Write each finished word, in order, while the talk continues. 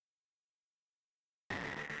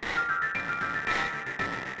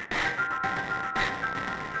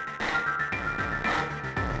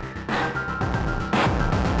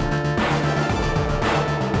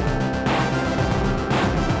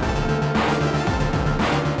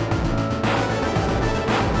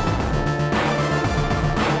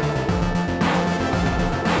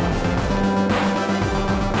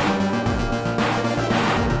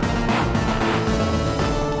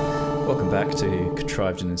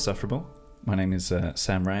Contrived and Insufferable. My name is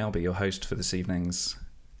Sam Ray. I'll be your host for this evening's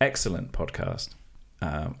excellent podcast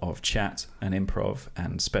of chat and improv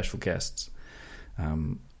and special guests.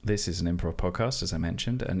 This is an improv podcast, as I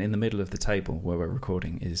mentioned, and in the middle of the table where we're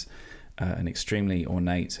recording is an extremely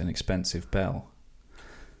ornate and expensive bell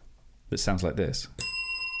that sounds like this.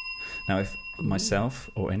 Now, if myself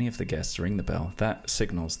or any of the guests ring the bell, that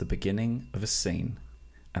signals the beginning of a scene,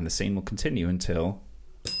 and the scene will continue until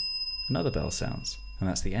another bell sounds, and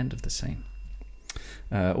that's the end of the scene.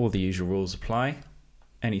 All the usual rules apply.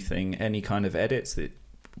 Any kind of edits, the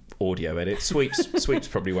audio edits, sweeps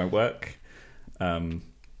probably won't work,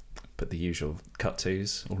 but the usual cut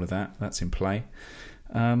tos, all of that's in play.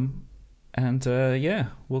 We'll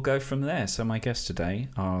go from there. So my guests today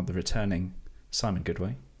are the returning Simon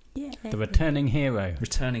Goodway. Yeah. The returning hero.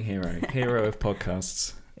 Hero of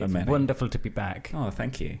podcasts. It's wonderful to be back. Oh,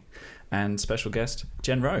 thank you. And special guest,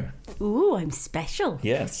 Jen Rowe. Ooh, I'm special.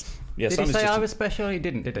 Yes. Did he say I was special? He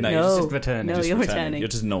didn't, did he? No, he's just returning. No, you're returning. You're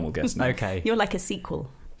just a normal guest now. Okay. You're like a sequel.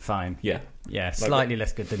 Fine. Yeah. Yeah, slightly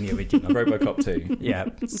less good than the original. RoboCop 2. Yeah.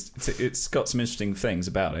 It's got some interesting things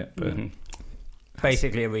about it, but... Mm-hmm.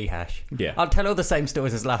 Basically a rehash. Yeah. I'll tell all the same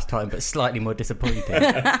stories as last time, but slightly more disappointing.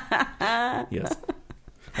 Yes.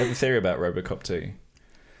 I have a theory about RoboCop 2.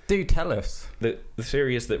 Do tell us. The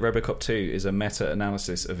theory is that RoboCop 2 is a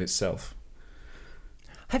meta-analysis of itself.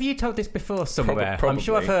 Have you told this before somewhere? Probably. I'm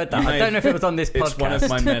sure I've heard that. I don't know if it was on this podcast. It's one of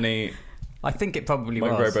my many... I think it probably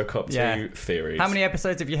was. was. RoboCop 2 theories. How many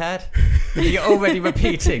episodes have you had? You're already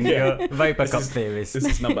repeating your RoboCop theories. This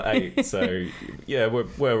is number 8, so yeah,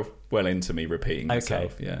 we're well into me repeating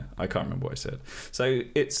myself. Yeah, I can't remember what I said. So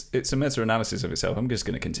it's a meta-analysis of itself. I'm just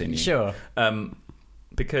going to continue. Sure.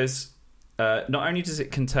 Because not only does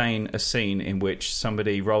it contain a scene in which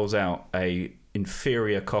somebody rolls out a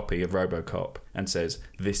inferior copy of RoboCop and says,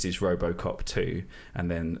 "This is RoboCop 2," and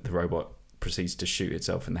then the robot proceeds to shoot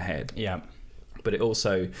itself in the head. Yeah. But it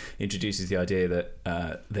also introduces the idea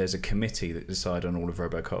that there's a committee that decide on all of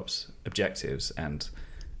RoboCop's objectives and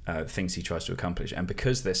things he tries to accomplish. And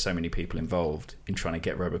because there's so many people involved in trying to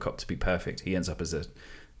get RoboCop to be perfect, he ends up as a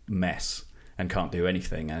mess and can't do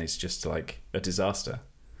anything, and it's just like a disaster.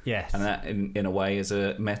 Yes. And that, in a way, is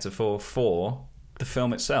a metaphor for the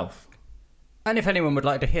film itself. And if anyone would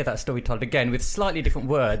like to hear that story told again with slightly different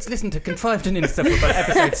words, listen to Contrived and Insufferable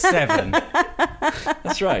episode 7.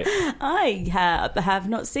 That's right. I have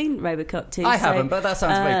not seen RoboCop 2. I haven't, but that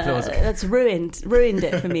sounds very plausible. That's ruined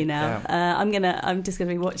it for me now. Yeah. I'm just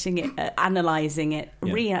gonna be watching it, analysing it.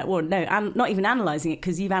 Yeah. Not even analysing it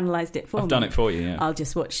because you've analysed it for me. I've done it for you. Yeah. I'll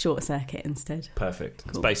just watch Short Circuit instead. Perfect.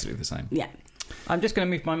 Cool. It's basically the same. Yeah. I'm just going to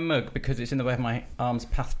move my mug because it's in the way of my arm's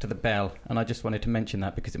path to the bell, and I just wanted to mention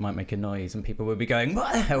that because it might make a noise and people will be going,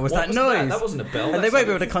 "What the hell was that noise?" That wasn't a bell. And they won't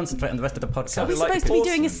be able to concentrate on the rest of the podcast. You're supposed to be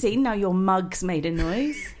doing a scene now. Your mug's made a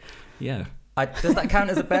noise. Yeah. Does that count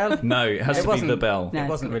as a bell? No, it has to be the bell. No, it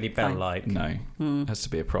wasn't really bell-like. No, it has to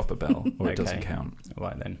be a proper bell, or it doesn't count.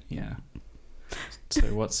 Right then. Yeah. So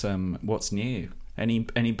what's new?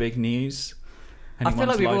 Any big news? I feel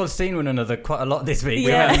like we've all seen one another quite a lot this week.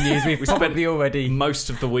 Yeah. We've probably already...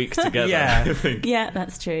 most of the week together. Yeah. I think. Yeah,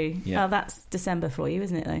 that's true. Yeah. Oh, that's December for you,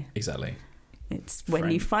 isn't it, though? Exactly. It's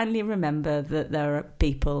when you finally remember that there are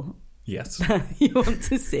people yes. you want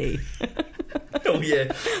to see. Oh,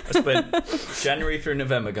 yeah. I spent January through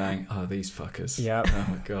November going, oh, these fuckers. Yeah. Oh,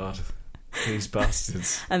 my God. These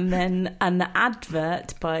bastards. And then an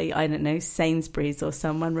advert by, I don't know, Sainsbury's or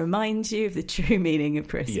someone reminds you of the true meaning of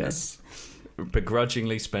Christmas. Yes.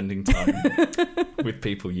 Begrudgingly spending time with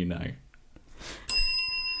people you know.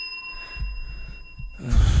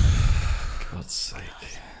 God's sake.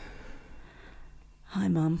 Hi,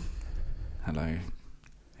 Mum. Hello. Are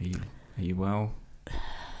you well?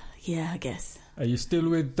 Yeah, I guess. Are you still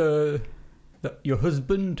with your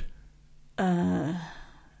husband? Yeah.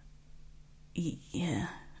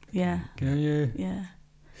 Yeah.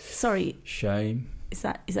 Sorry. Shame. Is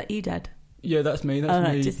that you, Dad? Yeah, that's me.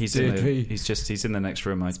 That's me. He's in the next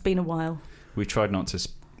room. It's been a while. We're trying to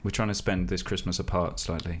spend this Christmas apart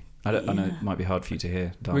slightly. I know it might be hard for you to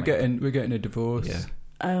hear, darling. We're getting a divorce. Yeah.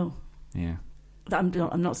 Oh. Yeah. I'm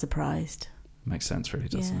not surprised. Makes sense, really,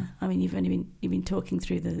 doesn't it? I mean, you've been talking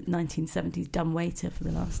through the 1970s dumbwaiter for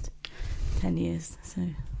the last 10 years, so.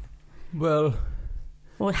 Well.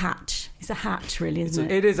 Or hatch. It's a hatch, really, isn't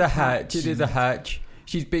it? It is a hatch. It is a hatch.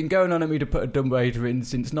 She's been going on at me to put a dumbwaiter in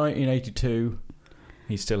since 1982.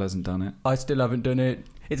 He still hasn't done it. I still haven't done it.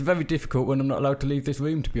 It's very difficult when I'm not allowed to leave this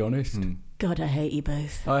room, to be honest. God, I hate you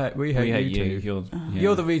both. We hate you too.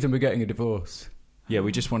 You're the reason we're getting a divorce. Yeah,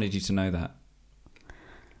 we just wanted you to know that.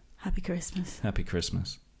 Happy Christmas. Happy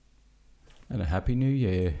Christmas. And a happy new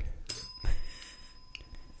year.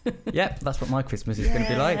 Yep, that's what my Christmas is going to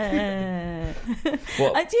be like.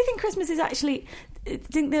 What? Do you think Christmas is actually... Do you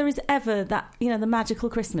think there is ever that, the magical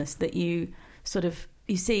Christmas that you sort of...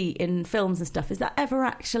 you see in films and stuff, is that ever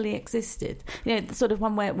actually existed? The sort of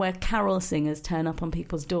one where carol singers turn up on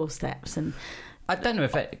people's doorsteps and... I don't know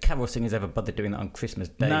if carol singers ever bothered doing that on Christmas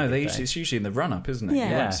Day. No, it's usually in the run-up, isn't it? Yeah.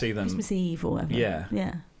 You won't see them... Christmas Eve or whatever. Yeah.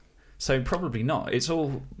 Yeah. So probably not. It's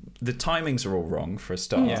all... The timings are all wrong for a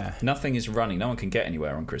start. Yeah. Nothing is running. No one can get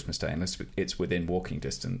anywhere on Christmas Day unless it's within walking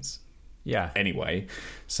distance. Yeah. Anyway,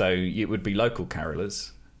 so it would be local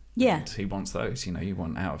carolers. Yeah. And who wants those? You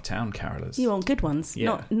want out-of-town carolers. You want good ones.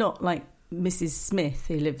 Yeah. Not like Mrs. Smith,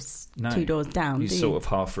 who lives 2 doors down. You sort of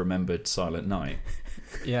half-remembered Silent Night.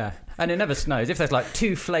 Yeah. And it never snows. If there's like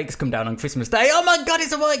 2 flakes come down on Christmas Day, oh my God,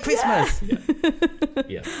 it's a white Christmas!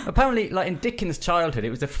 Yeah. Apparently, like in Dickens' childhood, it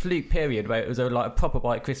was a fluke period where it was like a proper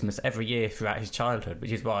white Christmas every year throughout his childhood,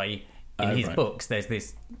 which is why in his books there's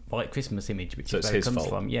this white Christmas image, which So is it's where it his comes fault.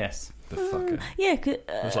 from. Yes. The fucker. Yeah. It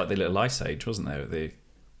was like the little ice age, wasn't there, at the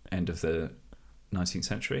end of the 19th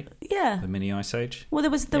century? Yeah. The mini ice age? Well,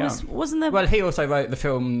 wasn't there... Well, he also wrote the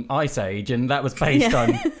film Ice Age, and that was based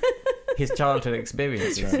on his childhood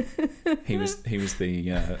experience. Right. He was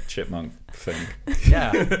the chipmunk thing.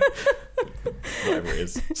 Yeah. Whatever it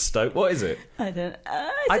is. Stoke. What is it? I don't...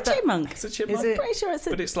 it's a chipmunk. It's a chipmunk. Is it? I'm pretty sure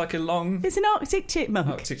But it's like a long It's an Arctic chipmunk.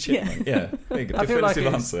 Arctic chipmunk. Yeah. There you go. I feel like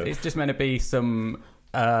Definitive answer. it's just meant to be some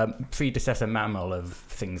predecessor mammal of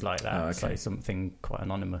things like that. Oh, okay. So something quite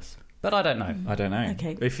anonymous. But I don't know. I don't know.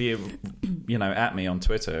 Okay. If you at me on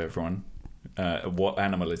Twitter, everyone, what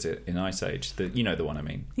animal is it in Ice Age? The one I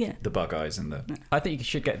mean. Yeah. The bug eyes and the... I think you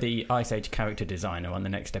should get the Ice Age character designer on the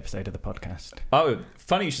next episode of the podcast. Oh,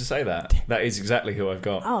 funny you should say that. That is exactly who I've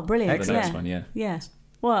got. Oh, brilliant. For the next Yeah. one, yeah. Yeah.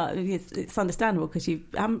 Well, it's understandable because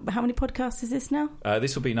how many podcasts is this now?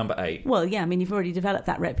 This will be number 8. Well, yeah, I mean, you've already developed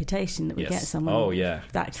that reputation that we get someone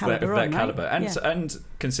that calibre on, calibre. right? And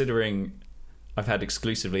considering I've had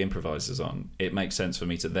exclusively improvisers on, it makes sense for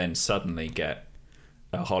me to then suddenly get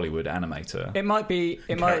a Hollywood animator. It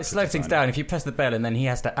might slow things down if you press the bell and then he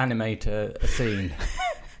has to animate a scene.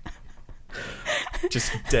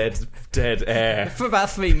 Just dead air. For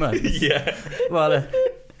about 3 months. Yeah. Well,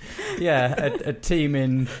 a team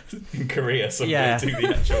in Korea, somebody do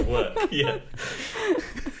the actual work. Yeah.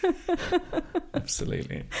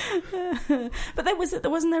 Absolutely. But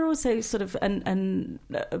wasn't there also sort of an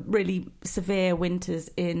really severe winters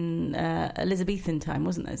in Elizabethan time,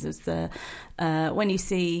 wasn't there? There was the when you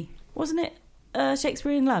see, wasn't it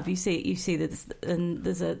Shakespeare in Love? You see that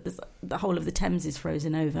there's the whole of the Thames is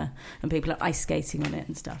frozen over and people are ice skating on it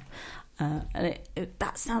and stuff. And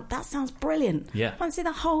that sounds brilliant. Yeah. I want to see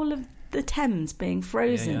the whole of the Thames being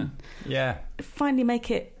frozen. Yeah. Finally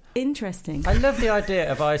make it interesting. I love the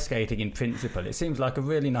idea of ice skating in principle. It seems like a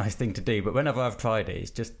really nice thing to do, but whenever I've tried it,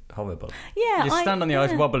 it's just horrible. Yeah, you just stand on the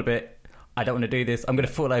ice, wobble a bit. I don't want to do this. I'm going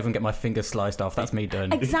to fall over and get my fingers sliced off. That's me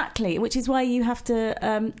done. Exactly, which is why you have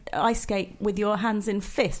to ice skate with your hands in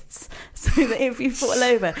fists, so that if you fall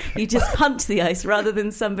over, you just punch the ice rather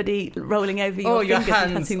than somebody rolling over your your fingers and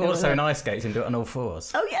hands punching them also all in over. ice skates and do it on all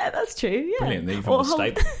fours. Oh yeah, that's true. Yeah, Brilliant. Even Or the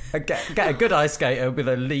staple. Get a good ice skater with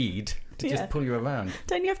a lead to Yeah. just pull you around.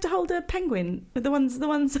 Don't you have to hold a penguin with the ones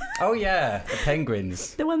Oh yeah, the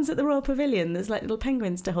penguins. the ones at the Royal Pavilion? There's like little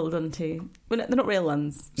penguins to hold on to. Well, they're not real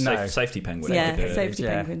ones. No. Safety penguin. Yeah, The- safety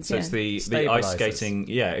yeah. penguins. So Yeah, it's the Stabilisers. ice skating,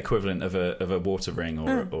 equivalent of a water ring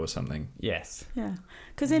or something. Yes. yeah.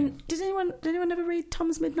 Because did anyone ever read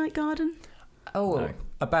Tom's Midnight Garden? Oh, No.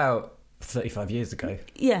 about 35 years ago.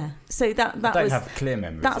 Yeah. So that I don't was. have clear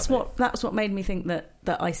memories. That's of what made me think that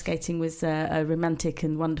ice skating was a romantic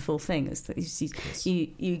and wonderful thing. Is that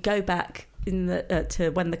you go back in to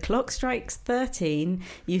when the clock strikes 13,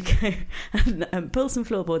 you go and pull some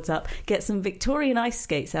floorboards up, get some Victorian ice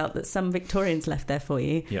skates out that some Victorians left there for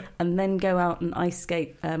you, Yeah. and then go out and ice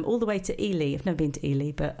skate all the way to Ely. I've never been to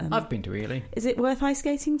Ely, but I've been to Ely. is it worth ice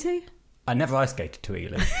skating to? I never ice skated to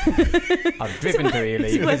Ely. I've driven to Ely,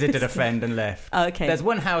 Is it worth visited it? a friend and left. Oh, okay. There's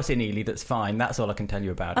one house in Ely that's fine. That's all I can tell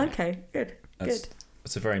you about it. Okay, good.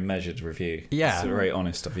 It's a very measured review. Yeah. It's very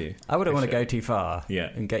honest of you. I wouldn't want to go too far Yeah.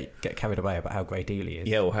 and get carried away about how great Ely is.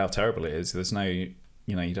 Yeah, or how terrible it is. There's no, you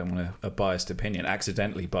don't want a biased opinion,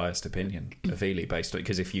 accidentally biased opinion of Ely based on,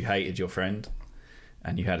 because if you hated your friend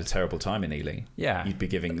and you had a terrible time in Ely, Yeah. you'd be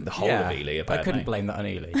giving the whole Yeah. of Ely a bad I couldn't name. blame that on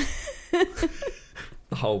Ely.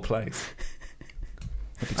 The whole place.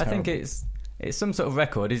 I think it's some sort of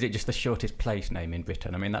record. Is it just the shortest place name in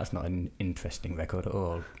Britain? I mean, that's not an interesting record at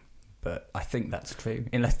all. But I think that's true.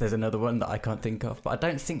 Unless there's another one that I can't think of. But I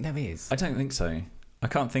don't think there is. I don't think so. I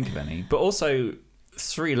can't think of any. But also,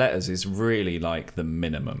 3 letters is really like the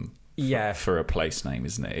minimum for a place name,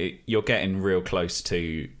 isn't it? You're getting real close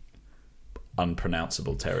to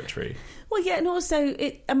unpronounceable territory. Well, yeah, and also,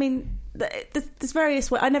 there's various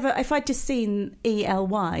ways. If I'd just seen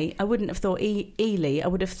Ely, I wouldn't have thought Ely. I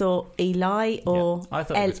would have thought Eli or I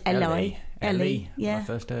thought it was Ellie. Ellie, when I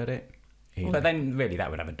first heard it. Eli. But then, really, that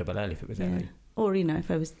would have a double L if it was Ellie. Or, if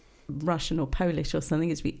I was Russian or Polish or something,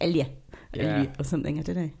 it'd be Elia or something, I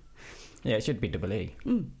don't know. Yeah, it should be double E.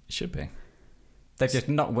 It should be. They've just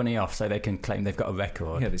knocked Winnie off so they can claim they've got a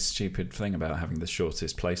record. Yeah, this stupid thing about having the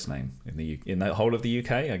shortest place name in the whole of the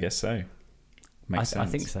UK, I guess so. Makes sense.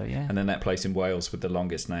 I think so, yeah. And then that place in Wales with the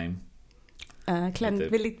longest name. Or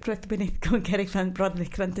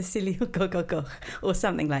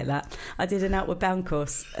something like that. I did an Outward Bound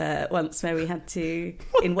course once where we had to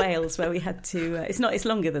in Wales where we had to it's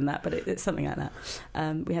longer than that, but it's something like that.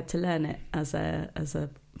 We had to learn it as a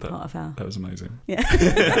part of our. That was amazing.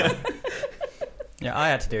 Yeah. Yeah, I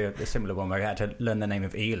had to do a similar one where I had to learn the name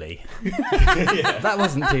of Ely. Yeah. That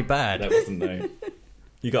wasn't too bad. That wasn't no.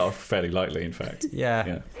 You got off fairly lightly, in fact.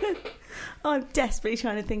 Yeah. I'm desperately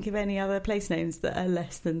trying to think of any other place names that are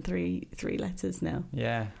less than three letters now.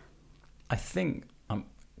 Yeah. I think I'm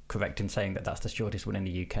correct in saying that that's the shortest one in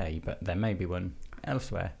the UK, but there may be one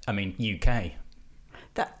elsewhere. I mean, UK.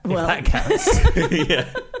 If that counts.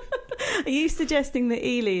 Yeah. Are you suggesting that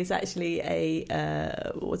Ely is actually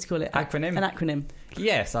a what's it called? Acronym? An acronym.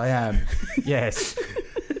 Yes, I am. Yes.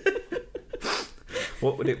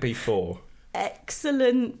 What would it be for?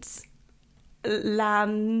 Excellent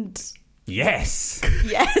land. Yes.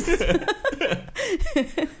 Yes.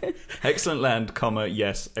 Excellent land, comma,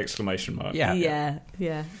 yes, exclamation mark. Yeah.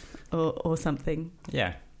 Or something.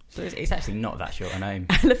 Yeah. So it's actually not that short a name.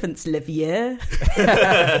 Elephants live here.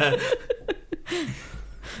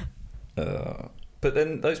 But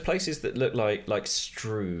then those places that look like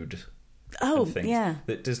Strood. Oh, things, yeah.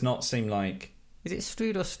 That does not seem like. Is it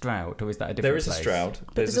Strood or Stroud, or is that a different There is place? a Stroud.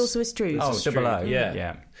 But there's also a Strood. Oh, double O.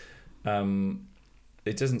 Yeah.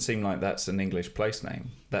 It doesn't seem like that's an English place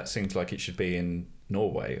name. That seems like it should be in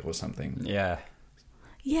Norway or something. Yeah.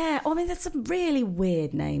 Yeah, I mean, there's some really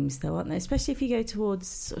weird names, though, aren't there? Especially if you go towards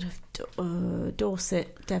sort of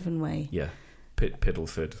Dorset, Devon way. Yeah,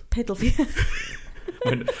 Piddleford. Piddleford.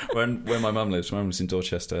 Where my mum lives, my mum lives in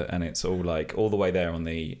Dorchester, and it's all like all the way there on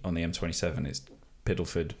the M27. It's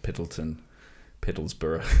Piddleford, Piddleton,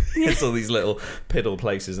 Piddlesborough. It's all these little piddle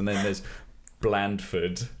places, and then there's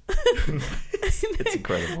Blandford. It's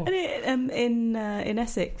incredible. And in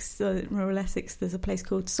Essex, rural Essex, there's a place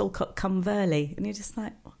called Salcott-cum-Verley, and you're just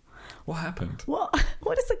like, what happened? What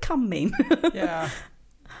does the cum mean? Yeah.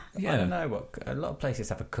 I don't know what a lot of places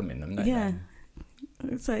have a cum in them, don't they?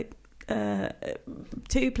 It's like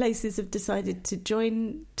 2 places have decided to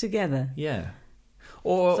join together. Yeah.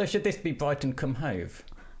 Or so should this be Brighton cum Hove?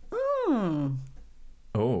 Oh,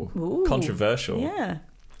 Ooh. Controversial. Yeah.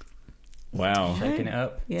 Wow. Shaking it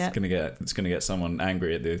up. Yeah. It's gonna get someone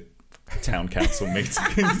angry at the town council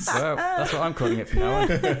meetings. Well, that's what I'm calling it from now on.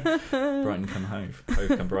 Brighton come Hove.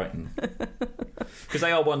 Hove come Brighton. Because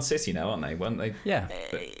they are one city now, aren't they? Weren't they? Yeah.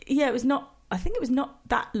 Yeah, it was not. I think it was not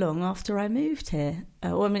that long after I moved here.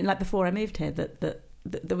 Like before I moved here, that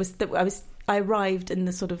there was. I arrived in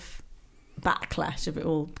the sort of backlash of it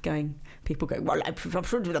all going. People going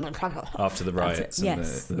after the riots and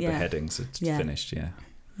the beheadings had finished. Yeah.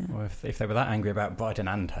 Well, if they were that angry about Brighton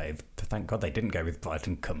and Hove, thank God they didn't go with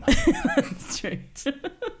Brighton cum Hove. That's true.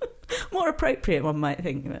 More appropriate, one might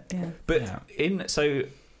think. But so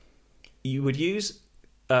you would use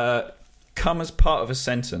come as part of a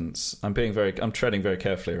sentence. I'm treading very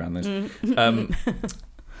carefully around this.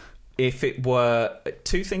 If it were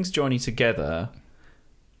 2 things joining together,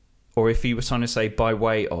 or if you were trying to say by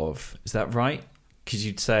way of, is that right? Because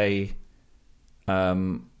you'd say,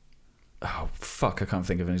 oh fuck, I can't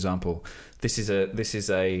think of an example. This is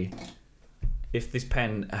a. If this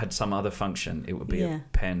pen had some other function, it would be a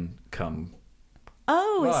pen cum.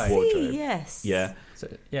 Oh, right. I see. Wardrobe. Yes.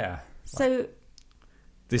 Yeah. So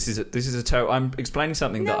this is a terrible. I'm explaining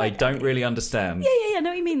something that I don't really understand. Yeah. I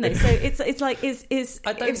know what you mean though. So it's like is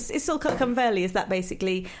Salcott-cum-Verley, is that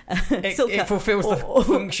basically it fulfils the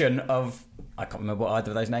function of, I can't remember what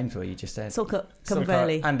either of those names were you just said.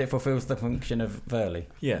 Salcott-cum-Verley. And it fulfils the function of Verley.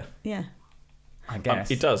 Yeah. I guess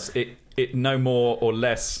it does. It no more or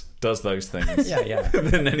less does those things. Yeah.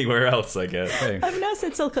 than anywhere else, I guess. I've now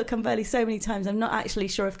said Salcott-cum-Verley so many times, I'm not actually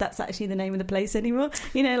sure if that's actually the name of the place anymore.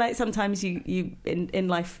 You know, like sometimes you in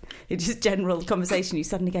life, in just general conversation, you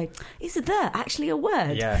suddenly go, is it there actually a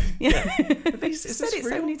word? Yeah. I've said it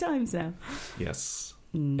so many times now. Yes,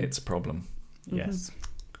 it's a problem. Yes.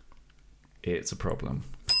 It's a problem.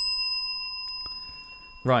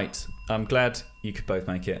 Right. I'm glad you could both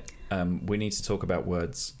make it. We need to talk about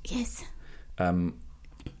words. Yes. I'm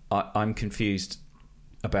confused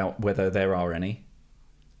about whether there are any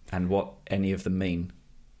and what any of them mean.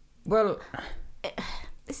 Well,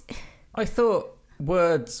 I thought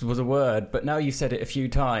words was a word, but now you've said it a few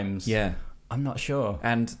times. Yeah. I'm not sure.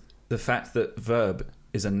 And the fact that verb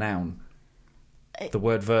is a noun. The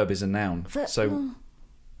word verb is a noun.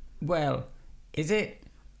 Well, is it?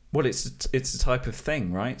 Well, it's a type of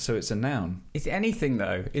thing, right? So it's a noun. Is it anything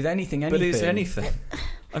though? Is anything anything? But it's anything.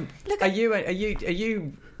 Are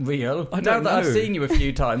you real? I Now don't that I've know. seen you a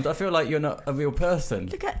few times, I feel like you're not a real person.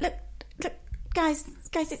 Look, guys.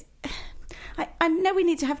 It's, I know we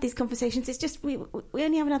need to have these conversations. It's just we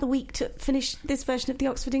only have another week to finish this version of the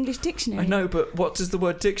Oxford English Dictionary. I know, but what does the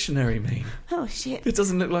word dictionary mean? Oh shit! It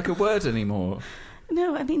doesn't look like a word anymore.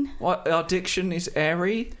 No, I mean, What, our diction is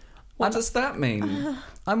airy? What does that mean?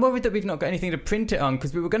 I'm worried that we've not got anything to print it on,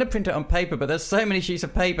 because we were going to print it on paper, but there's so many sheets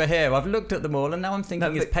of paper here. I've looked at them all, and now I'm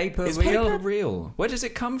thinking, is paper is real? paper real? Where does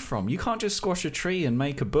it come from? You can't just squash a tree and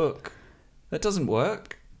make a book. That doesn't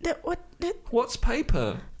work. What's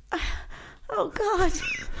paper? Oh God!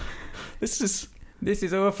 This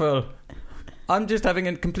is awful. I'm just having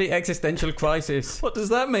a complete existential crisis. What does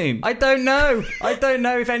that mean? I don't know. I don't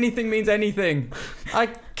know if anything means anything. I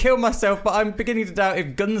kill myself, but I'm beginning to doubt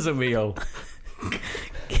if guns are real.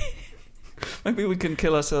 Maybe we can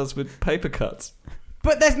kill ourselves with paper cuts.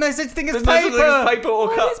 But there's no such thing as There's paper. no such thing as paper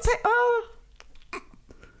or cuts.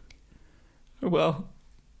 Well,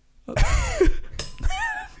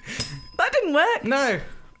 that didn't work. No.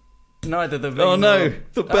 Neither the ring. oh no,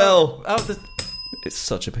 the bell. Oh, It's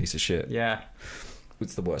such a piece of shit. yeah.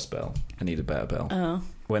 It's the worst bell. I need a better bell. Oh,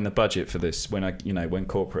 When the budget for this, when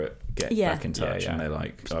corporate get back in touch and they're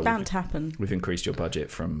like, it's bound to happen. we've increased your budget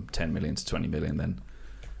from 10 million to 20 million, then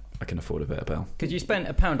I can afford a better bell. Because you spent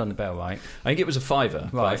 £1 on the bell, right? I think it was a fiver,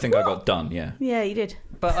 but I Right. think I got done, yeah. Yeah, you did.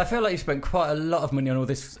 But I feel like you spent quite a lot of money on all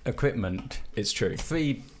this equipment. It's true.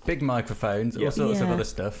 3 big microphones, Yeah. all sorts of Yeah. other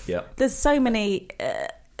stuff. Yeah. There's so many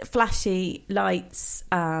flashy lights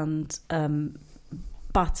and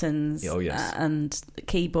buttons. Oh, yes. And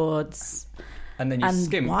keyboards. And then you And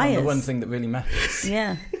skimp on wires. the one thing that really matters.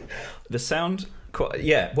 Yeah. The sound,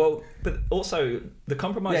 well, but also the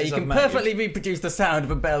compromises Yeah, you can I've made- perfectly reproduce the sound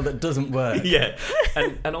of a bell that doesn't work. Yeah,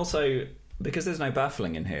 and also because there's no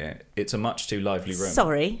baffling in here, it's a much too lively room.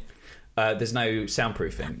 Sorry. There's no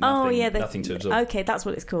soundproofing. Oh Nothing, yeah. nothing to absorb. Okay, that's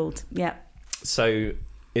what it's called. Yeah. So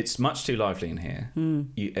it's much too lively in here. Hmm.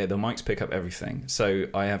 The mics pick up everything. So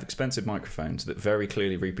I have expensive microphones that very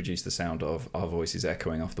clearly reproduce the sound of our voices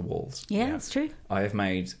echoing off the walls. Yeah, Yeah. that's true. I have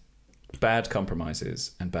made bad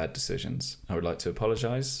compromises and bad decisions. I would like to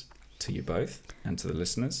apologise to you both and to the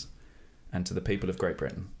listeners and to the people of Great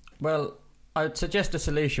Britain. Well, I'd suggest a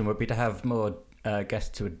solution would be to have more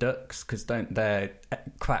guests who are ducks, because don't their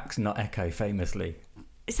quacks not echo famously?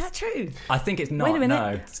 Is that true? I think it's not. Wait a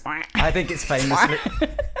minute. No, I think it's famously.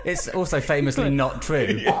 It's also famously not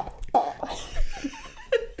true.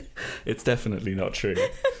 It's definitely not true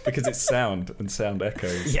because it's sound and sound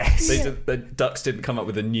echoes. Yes. The ducks didn't come up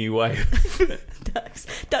with a new way.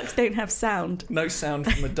 Ducks don't have sound. No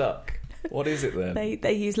sound from a duck. What is it then?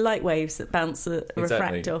 They use light waves that bounce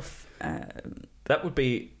refract off. That would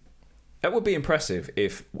be impressive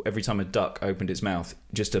if every time a duck opened its mouth,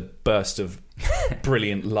 just a burst of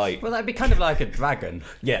brilliant light. Well, that'd be kind of like a dragon.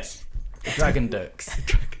 Yes, Dragon ducks.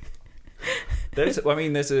 there's a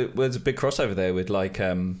big crossover there with like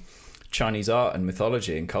Chinese art and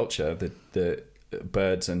mythology and culture. The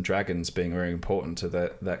birds and dragons being very important to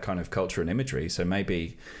that kind of culture and imagery. So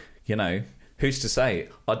maybe, who's to say?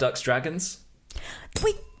 Are ducks dragons?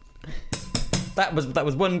 Wait. That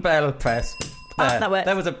was one bell press. That worked.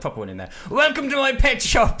 There was a proper one in there. Welcome to my pet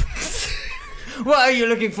shop. What are you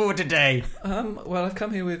looking for today? Well, I've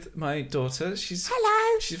come here with my daughter.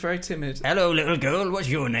 Hello. She's very timid. Hello, little girl. What's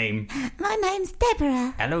your name? My name's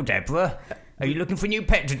Deborah. Hello, Deborah. Are you looking for a new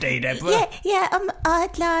pet today, Deborah? Yeah.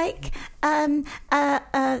 I'd like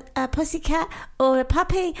a pussycat or a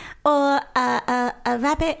puppy or a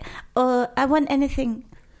rabbit, or I want anything.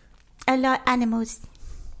 I like animals.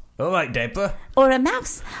 All right, Deborah. Or a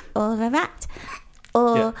mouse or a rat.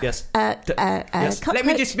 Or Yes. yes. Let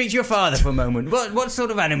me just speak to your father for a moment. What sort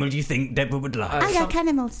of animal do you think Deborah would like? I like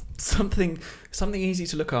animals. Something easy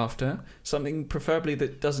to look after. Something preferably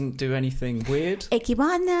that doesn't do anything weird.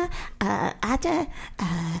 Iguana, adder,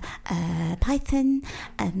 python,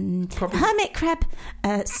 hermit crab,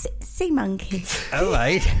 sea monkey. All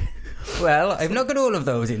right. Well, I've not got all of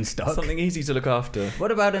those in stock. Something easy to look after.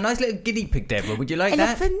 What about a nice little guinea pig, Deborah? Would you like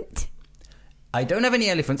that? Elephant. I don't have any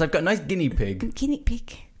elephants. I've got a nice guinea pig. Guinea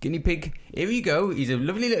pig. Guinea pig. Here you go. He's a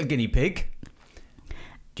lovely little guinea pig.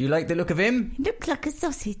 Do you like the look of him? He looks like a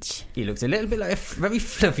sausage. He looks a little bit like a very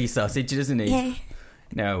fluffy sausage, doesn't he? Yeah.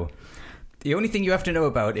 No. The only thing you have to know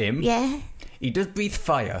about him, Yeah. he does breathe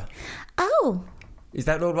fire. Oh. Is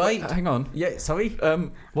that all right? Hang on. Yeah, sorry?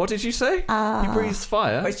 What did you say? He breathes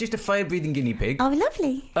fire. Oh, it's just a fire-breathing guinea pig. Oh,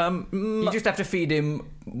 lovely. You just have to feed him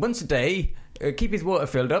once a day, keep his water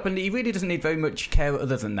filled up, and he really doesn't need very much care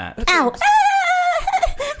other than that. Ow.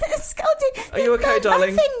 Scalded. Are you okay,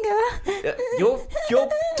 darling? My finger. Your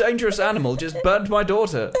dangerous animal just burned my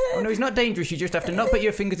daughter. Oh, no, he's not dangerous. You just have to not put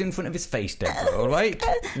your fingers in front of his face, Deborah, all right?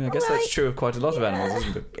 I guess that's true of quite a lot of animals,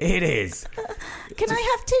 isn't it? It is. Can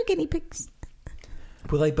I have 2 guinea pigs?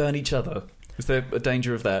 Will they burn each other? Is there a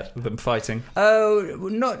danger of that, of them fighting? Oh,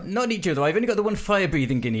 not each other. I've only got the one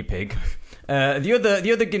fire-breathing guinea pig.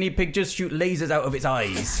 The other guinea pig just shoot lasers out of its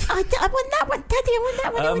eyes. I want that one, Daddy. I want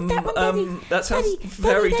that one. I want that one, Daddy. That sounds Daddy,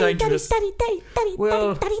 very Daddy, dangerous. Daddy,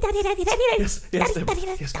 Well- Daddy. Yes, Deborah.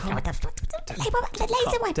 Yes, calm. The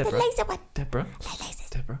laser one. The Deborah. laser one. Deborah. Lasers,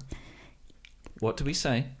 Deborah. What do we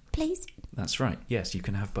say? please. That's right. Yes, you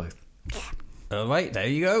can have both. All right, there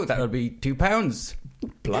you go. That'll be £2.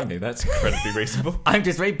 Blimey, that's incredibly reasonable. I'm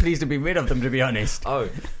just very pleased to be rid of them, to be honest. Oh,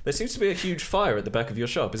 there seems to be a huge fire at the back of your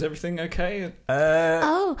shop. Is everything okay?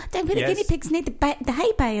 Oh, don't put yes. the guinea pigs near the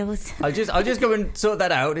hay bales. I'll just go and sort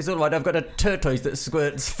that out. It's all right. I've got a tortoise that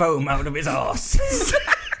squirts foam out of his arse.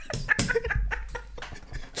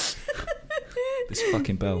 This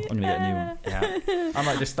fucking bell. I'm going to get a new one. Yeah. I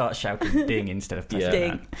might just start shouting ding instead of pressing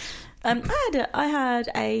Yeah. that. I had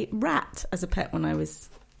a rat as a pet when I was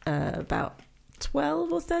about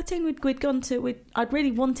 12 or 13. We'd gone to. I'd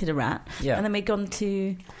really wanted a rat, Yeah. and then we'd gone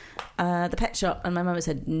to the pet shop, and my mum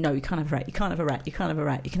said, "No, you can't have a rat. You can't have a rat. You can't have a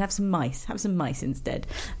rat. You can have some mice. Have some mice instead."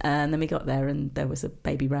 And then we got there, and there was a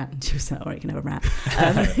baby rat, and she was like, "All right, you can have a rat."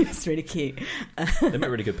 It's really cute. They make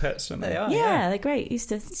really good pets, don't they? They are. Yeah, they're great.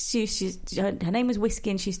 Her name was Whiskey,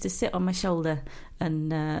 and she used to sit on my shoulder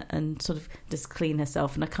and sort of just clean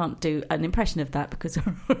herself. And I can't do an impression of that because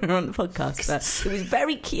we're on the podcast, but it was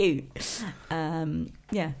very cute.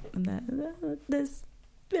 Yeah, and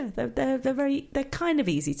they're kind of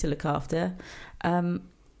easy to look after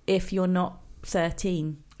if you're not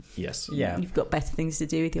 13. Yes. Yeah. You've got better things to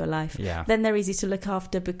do with your life. Yeah. Then they're easy to look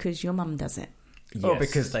after because your mum does it. Or Yes.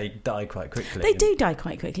 because they die quite quickly. They do die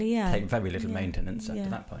quite quickly, yeah. Take very little Yeah. maintenance Yeah. after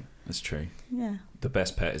that point. That's true. Yeah. The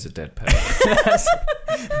best pet is a dead pet.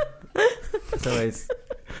 It's always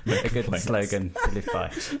a good Thanks. slogan to live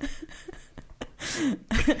by.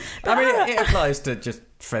 I mean, it applies to just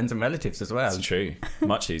friends and relatives as well. That's true.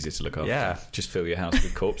 Much easier to look after. Yeah. Just fill your house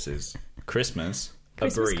with corpses. Christmas a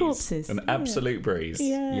Christmas breeze. corpses. An Yeah. absolute breeze.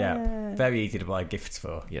 Yeah, very easy to buy gifts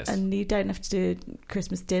for. Yes. And you don't have to do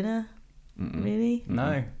Christmas dinner, really.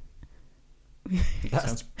 No,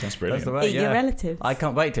 Sounds that's brilliant. the way. Eat your Yeah. relatives. I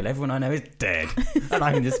can't wait till everyone I know is dead, and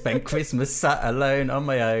I can just spend Christmas sat alone on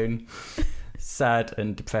my own, sad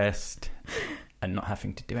and depressed, and not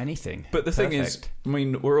having to do anything. But the thing is, Perfect. I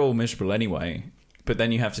mean, we're all miserable anyway. But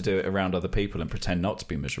then you have to do it around other people and pretend not to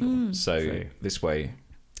be miserable. So True. this way,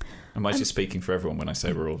 am I just speaking for everyone when I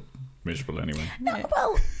say we're all miserable anyway? No,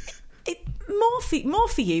 well, more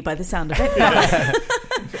for you by the sound of it.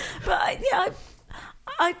 But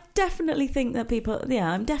I definitely think that people.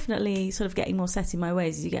 Yeah, I'm definitely sort of getting more set in my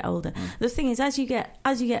ways as you get older. The thing is, as you get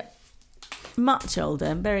much older,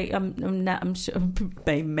 I'm sure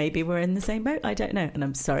maybe we're in the same boat. I don't know, and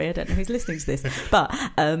I'm sorry, I don't know who's listening to this. But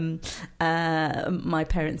my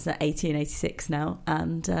parents are 80 and 86 now,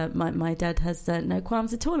 and my dad has no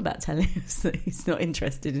qualms at all about telling us that he's not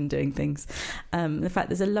interested in doing things. The fact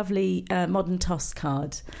there's a lovely modern toss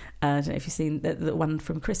card. I don't know if you've seen the one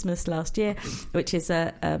from Christmas last year, which is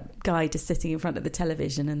a guy just sitting in front of the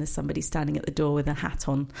television, and there's somebody standing at the door with a hat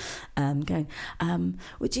on, going,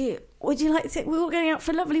 would you like to? We're all going out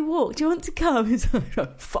for a lovely walk. Do you want to come? It's like, oh,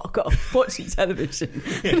 fuck off, watching television.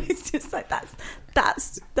 And it's just like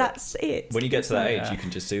that's it. When you get to that age, you can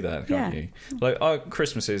just do that, can't Yeah. you? Like our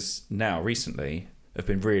Christmases now recently have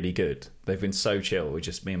been really good. They've been so chill. We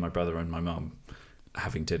just me and my brother and my mum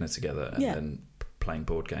having dinner together and then playing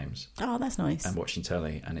board games Oh, that's nice. and watching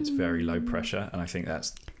telly, and it's very low pressure. And I think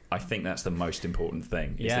that's the most important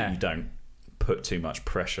thing is that you don't put too much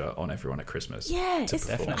pressure on everyone at Christmas. Yeah, to it's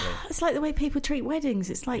perform. it's like the way people treat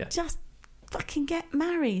weddings. It's like just fucking get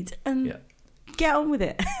married and get on with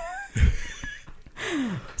it.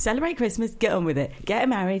 Celebrate Christmas, get on with it. Get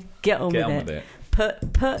married, get on with it. Put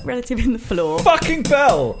relative in the floor. Fucking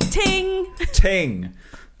bell! Ting! Ting!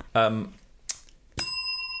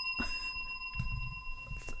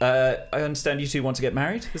 I understand you two want to get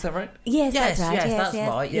married, is that right? Yes, Yes, that's right. yes, Yes, that's yes,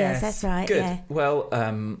 right, yes, yes. that's right. Good. Yeah. Well,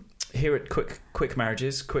 here at Quick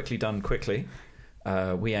Marriages, quickly done quickly,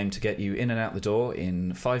 we aim to get you in and out the door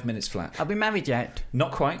in 5 minutes flat. Are we married yet?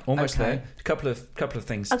 Not quite, almost Okay. there. A couple of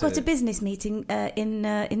things. I've got a business meeting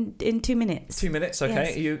in 2 minutes. 2 minutes, okay.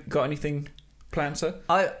 Yes. You got anything planned, sir?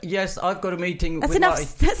 Yes, I've got a meeting. That's with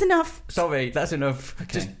enough. That's enough. Sorry, that's enough.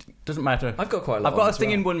 Okay. Just doesn't matter. I've got quite a lot. I've got on a as thing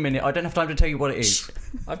well. in 1 minute. I don't have time to tell you what it is.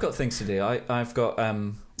 I've got things to do. I've got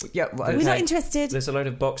Yeah, right, We're not okay. interested. there's a load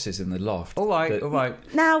of boxes in the loft. All right, that- all right.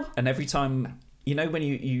 Now, And every time, you know, when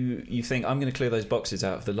you think I'm going to clear those boxes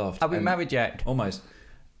out of the loft. Are we and- married yet? Almost.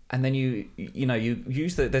 And then you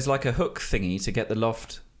use there's like a hook thingy to get the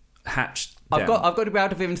loft hatched down. I've got to be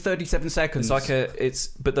out of here in 37 seconds. but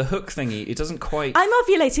the hook thingy, it doesn't quite. I'm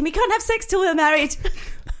ovulating. We can't have sex till we're married.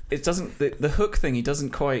 It doesn't. The hook thingy doesn't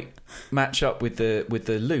quite match up with the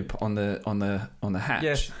loop on the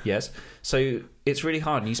hatch. Yes. So it's really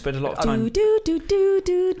hard, and you spend a lot of time. And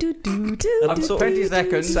I'm sort of 20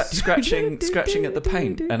 seconds. scratching at the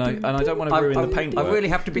paint, and I don't want to ruin the paint I work. really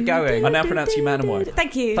have to be going. I now pronounce you man and wife.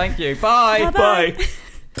 Thank you. Thank you. Bye. Bye-bye. Bye.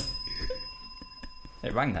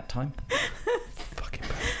 It rang that time. Fucking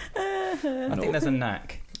I think there's a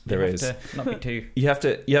knack. There You is. have to not be too. You have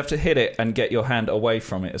to hit it and get your hand away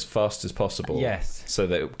from it as fast as possible. Yes. So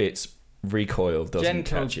that its recoil doesn't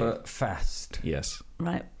Gentle catch you. but fast. Yes.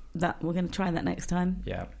 Right, we're going to try that next time.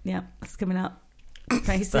 Yeah. Yeah, that's coming up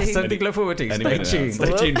very soon. That's something to look forward to. Any Stay minute now. tuned.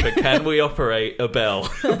 Stay tuned. But can we operate a bell?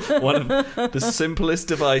 One of the simplest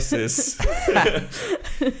devices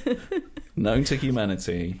known to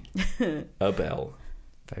humanity. A bell.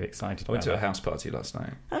 Very excited. I went to a about house party last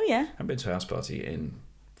night. Oh yeah. I haven't been to a house party in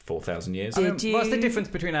 4,000 years. that. Did What's the you- difference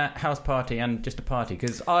between a house party and just a party?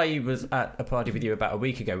 Because I was at a party with you about a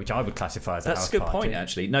week ago, which I would classify as a That's house a good party. point,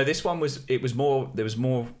 actually. No, this one there was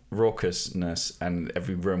more raucousness, and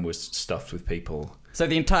every room was stuffed with people. So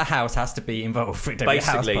the entire house has to be involved for it to be a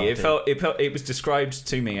house Basically, party. it was described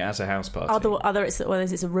to me as a house party.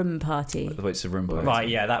 It's a room party. Well, it's a room party. Right,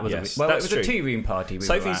 yeah, that was Yes, it that's was a true. 2-room party. We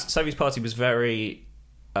were at. Sophie's party was very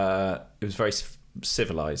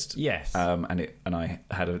civilized. Yes. And I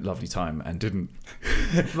had a lovely time and didn't.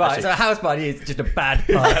 Right, Actually- so a house party is just a bad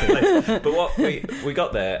party. But what we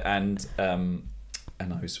got there and I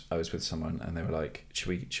was with someone and they were like, should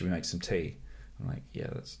we make some tea? I'm like, yeah,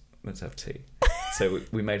 let's have tea. So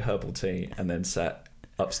we made herbal tea and then sat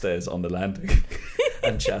upstairs on the landing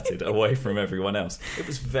and chatted away from everyone else. It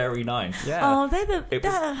was very nice. Yeah. Oh,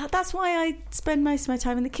 that's why I spend most of my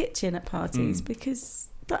time in the kitchen at parties because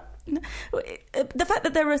the fact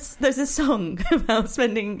that there's a song about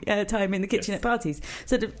spending time in the kitchen at parties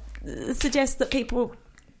sort of suggests that people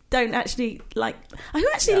don't actually like. Who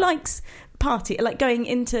actually likes party, like going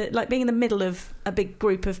into, like being in the middle of a big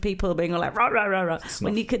group of people being all like rah rah rah rah,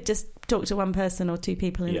 when you could just talk to one person or two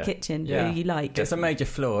people in the kitchen who you like. It's a major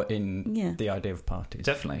flaw in Yeah. the idea of parties.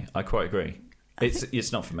 Definitely, I quite agree.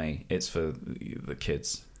 It's not for me. It's for the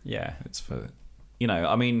kids. Yeah. It's for,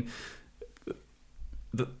 I mean,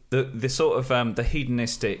 the sort of the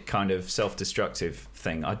hedonistic kind of self-destructive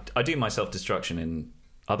thing. I do my self-destruction in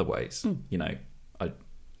other ways. I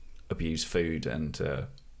abuse food and.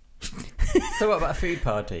 So what about a food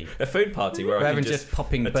party? A food party where I Rather can than just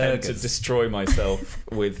popping attempt burgers. to destroy myself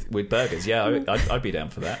with burgers. Yeah, I'd be down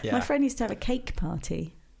for that. Yeah. My friend used to have a cake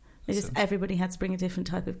party. Everybody had to bring a different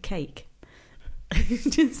type of cake.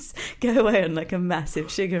 Just go away on like a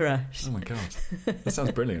massive sugar rush. Oh my god, that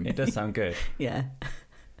sounds brilliant. It does sound good. Yeah.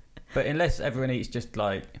 But unless everyone eats just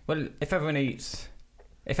like... Well, if everyone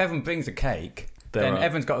brings a cake... Then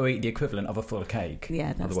everyone's got to eat the equivalent of a full cake. Yeah,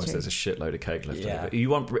 that's Otherwise, true. there's a shitload of cake left Yeah. over. You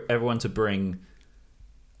want everyone to bring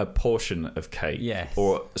a portion of cake, Yes.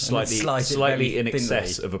 or slice it very slightly in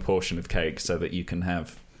excess thinly. of a portion of cake, so that you can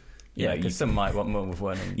have. Yeah, because some might want more with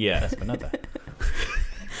one and less with another.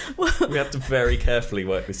 We have to very carefully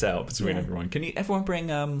work this out between Yeah. everyone. Can everyone bring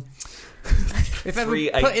If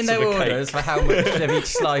everyone 3/8 put in their of a cake? orders for how much of each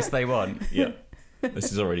slice they want. Yeah.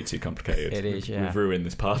 This is already too complicated. It is, yeah. We've ruined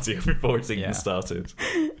this party before it's even Yeah. started.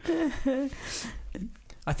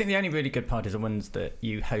 I think the only really good parties are ones that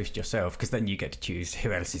you host yourself, because then you get to choose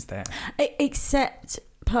who else is there. Except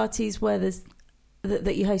parties where there's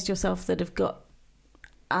that you host yourself that have got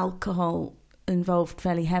alcohol involved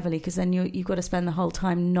fairly heavily, because then you've got to spend the whole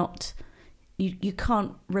time not. You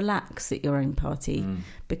can't relax at your own party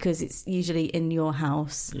because it's usually in your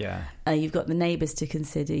house. Yeah. You've got the neighbours to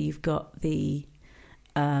consider. You've got the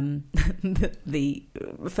the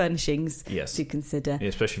furnishings Yes. to consider. Yeah,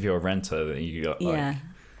 especially if you're a renter, that you got like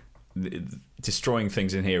destroying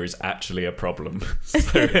things in here is actually a problem. So,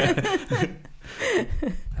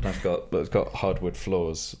 and I've got hardwood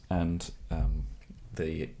floors, and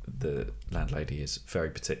the landlady is very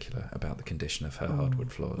particular about the condition of her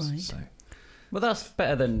hardwood floors. Right. So Well, that's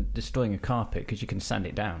better than destroying a carpet because you can sand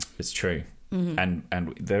it down. it's true. Mm-hmm.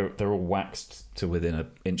 And they're all waxed to within an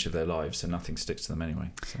inch of their lives, so nothing sticks to them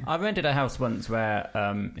anyway. So. I rented a house once where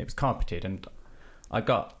it was carpeted, and I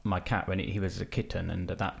got my cat when he was a kitten,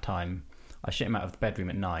 and at that time I shut him out of the bedroom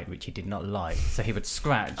at night, which he did not like, so he would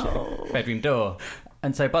scratch at the bedroom door.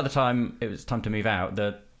 And so by the time it was time to move out,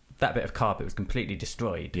 that bit of carpet was completely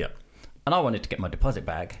destroyed. Yeah. And I wanted to get my deposit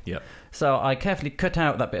back. Yeah. So I carefully cut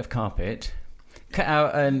out that bit of carpet, cut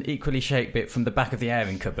out an equally shaped bit from the back of the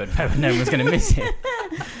airing cupboard where no one was going to miss it,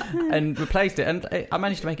 and replaced it. And I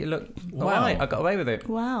managed to make it look all right. I got away with it.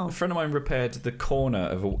 Wow. A friend of mine repaired the corner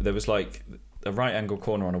of there was like a right angle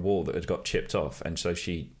corner on a wall that had got chipped off, and so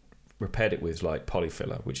she repaired it with like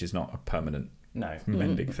polyfiller, which is not a permanent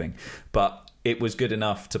mending thing, but it was good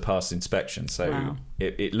enough to pass inspection. So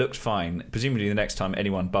it looked fine. Presumably the next time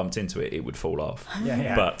anyone bumped into it, it would fall off.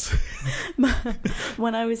 Yeah. But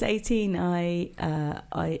when I was 18,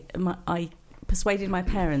 I persuaded my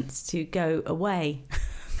parents to go away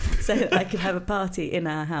so that I could have a party in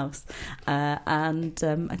our house, and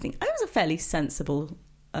I think I was a fairly sensible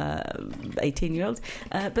 18-year-old,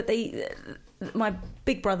 but my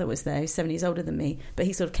big brother was there, who's 7 years older than me, but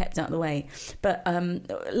he sort of kept out of the way. But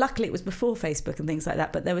luckily it was before Facebook and things like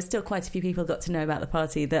that, but there was still quite a few people got to know about the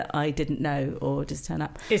party that I didn't know or just turn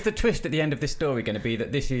up. Is the twist at the end of this story going to be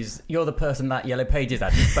that you're the person that Yellow Pages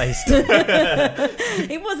ad is based on?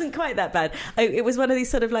 It wasn't quite that bad. It was one of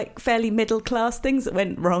these sort of like fairly middle class things that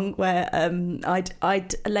went wrong, where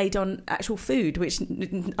I'd laid on actual food, which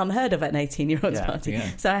unheard of at an 18-year-old's party. Yeah.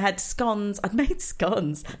 So I had scones. I'd made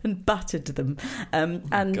scones and buttered them. God,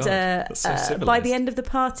 that's so civilised. By the end of the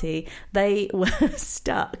party, they were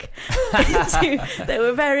stuck. There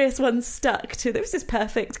were various ones stuck to. There was this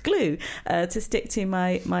perfect glue to stick to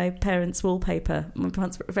my parents' wallpaper. My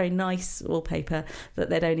parents' very nice wallpaper that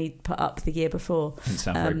they'd only put up the year before. it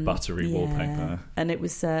sounds very buttery wallpaper. And it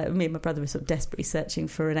was me and my brother were sort of desperately searching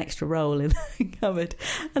for an extra roll in the cupboard,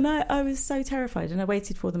 and I was so terrified. And I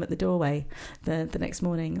waited for them at the doorway the next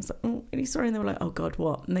morning. I was like, "Oh, really sorry," and they were like, "Oh God,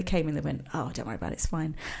 what?" And they came in. They went, "Oh, don't worry about it, it's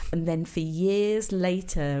fine." And then for years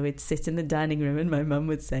later, we'd sit in the dining room, and my mum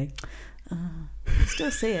would say, I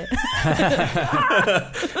still see it.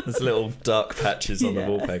 There's little dark patches on the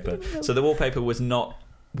wallpaper. So the wallpaper was not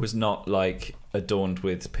like adorned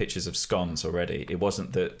with pictures of scones already. It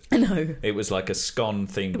wasn't that. No, it was like a scone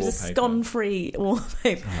themed wallpaper. It was a scone-free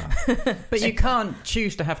wallpaper. But you can't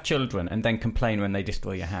choose to have children and then complain when they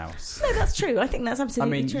destroy your house. No, that's true. I think that's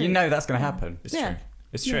absolutely true. You know that's going to happen. It's true.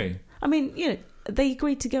 It's true. I mean, they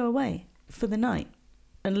agreed to go away for the night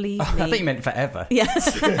and leave me. I think you meant forever.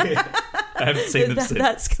 Yes. I haven't seen them since.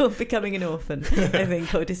 That's called becoming an orphan, I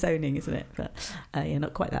think, or disowning, isn't it? But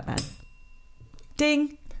not quite that bad.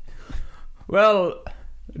 Ding. Well,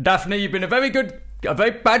 Daphne, you've been a very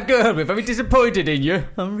bad girl. We're very disappointed in you.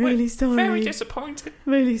 I'm really sorry. Very disappointed.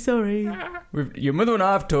 Really sorry. Your mother and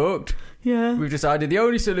I have talked. Yeah. We've decided the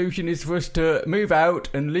only solution is for us to move out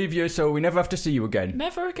and leave you so we never have to see you again.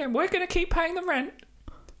 Never again. We're going to keep paying the rent.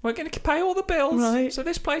 We're going to pay all the bills. Right. So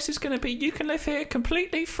this place is going to be, you can live here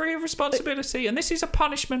completely free of responsibility, and this is a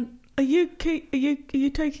punishment. Are you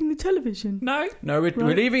taking the television? No. No, we're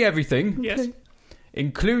leaving everything. Yes. Okay.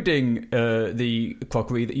 Including the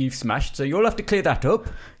crockery that you've smashed, so you'll have to clear that up.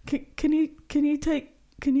 Are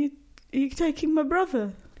you taking my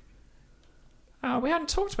brother? Oh, we hadn't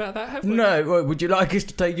talked about that, have we? No, well, would you like us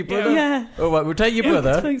to take your brother? Yeah. All right, we'll take your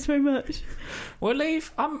brother. Thanks very much. We'll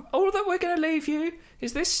leave. All that we're going to leave you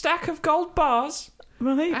is this stack of gold bars,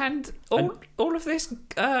 Right. and all of this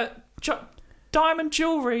diamond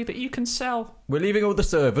jewellery that you can sell. We're leaving all the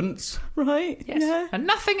servants. Right. Yes. Yeah. And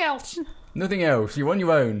nothing else. Nothing else. You're on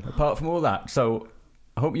your own, apart from all that. So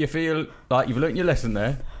I hope you feel like you've learnt your lesson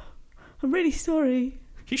there. I'm really sorry.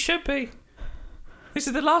 You should be. This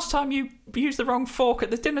is the last time you used the wrong fork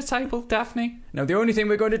at the dinner table, Daphne. Now, the only thing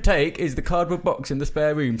we're going to take is the cardboard box in the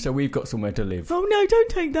spare room, so we've got somewhere to live. Oh no! Don't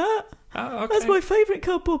take that. Oh, okay. That's my favourite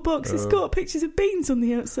cardboard box. It's got pictures of beans on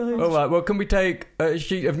the outside. All right, well, can we take a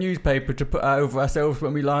sheet of newspaper to put out over ourselves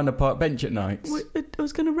when we lie on a park bench at night? Wait, I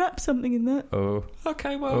was going to wrap something in that. Oh.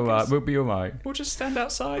 Okay, well, All right, we'll be all right. We'll just stand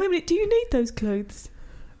outside. Wait a minute. Do you need those clothes?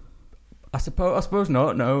 I suppose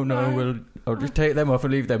not. No. I'll just take them off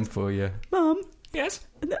and leave them for you. Mum, Yes?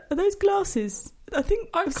 are those glasses I think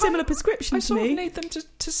I a similar can't- prescription I to sort of me. need them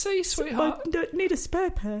to see, sweetheart. I don't need a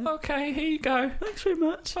spare pair. Okay, here you go. Thanks very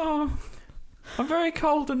much. Oh, I'm very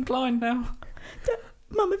cold and blind now.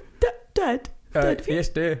 Mum, Dad, have you- Yes,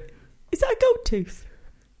 dear. is that a gold tooth?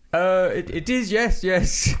 It is,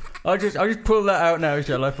 yes. I'll just pull that out now,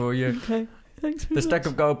 shall I, for you? Okay, thanks very The stack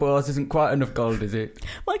much. of gold bars isn't quite enough gold, is it?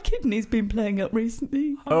 My kidney's been playing up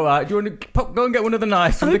recently. All right, do you want to go and get one of the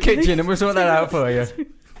knives from the Okay. kitchen and we'll sort that out for you?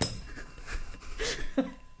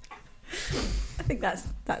 I think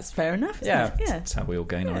that's fair enough. Isn't Yeah. it? Yeah, That's how we all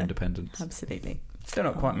gain our Yeah. independence. absolutely. Still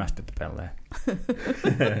not quite mastered the bell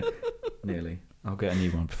there. Nearly. I'll get a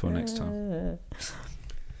new one before next time.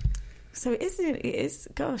 So it is.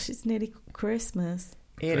 Gosh, it's nearly Christmas.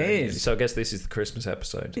 It is. So I guess this is the Christmas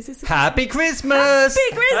episode. Is this Happy Christmas!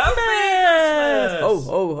 Happy Christmas!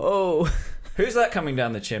 Oh. Who's that coming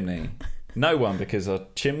down the chimney? No one, because our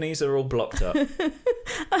chimneys are all blocked up.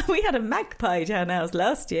 We had a magpie down ours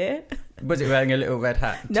last year. Was it wearing a little red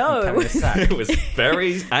hat? No, and it carrying a was- sack? It was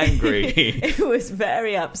very angry. It was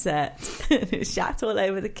very upset. It shat all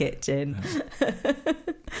over the kitchen.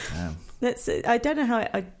 Damn. I don't know how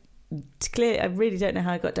I really don't know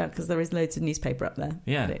how I got down because there is loads of newspaper up there.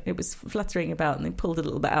 Yeah. But it was fluttering about and they pulled a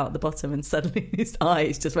little bit out at the bottom and suddenly his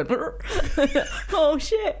eyes just went, oh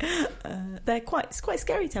shit. It's quite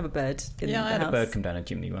scary to have a bird in Yeah, the I had house. a bird come down a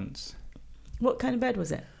chimney once. What kind of bird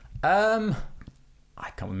was it? I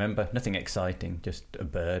can't remember. Nothing exciting. Just a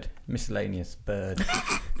bird. Miscellaneous bird.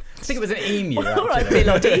 I think it was an emu, All right, actually.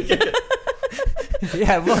 Melody.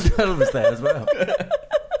 Yeah, Rondell was there as well.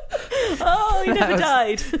 Oh, he never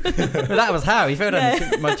died. But that was how. He fell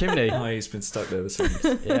down my chimney. Oh, he's been stuck there since.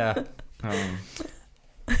 Yeah.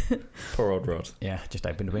 Poor old Rod. Yeah, just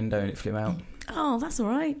opened a window and it flew out. Oh, that's all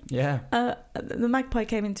right. Yeah. The magpie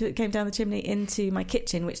came down the chimney into my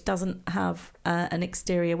kitchen, which doesn't have an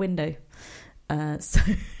exterior window. So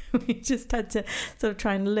we just had to sort of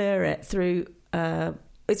try and lure it through.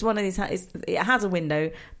 It's one of these. It has a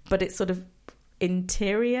window, but it's sort of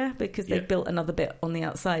interior because they've built another bit on the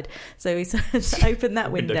outside. So we sort of open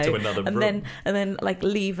that window to another and room. then like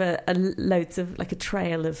leave a loads of like a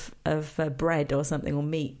trail of bread or something or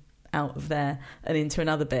meat out of there and into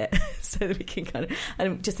another bit so that we can kind of,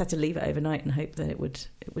 and we just had to leave it overnight and hope that it would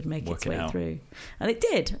make Work its it way out. through, and it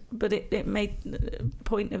did, but it made a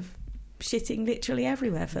point of shitting literally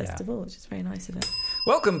everywhere first of all, which is very nice of it.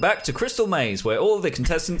 Welcome back to Crystal Maze, where all the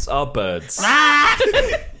contestants are birds.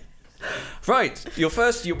 Right,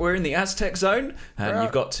 we're in the Aztec zone, and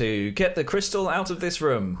you've got to get the crystal out of this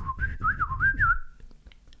room.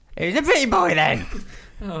 He's a pretty boy then.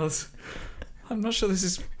 I'm not sure this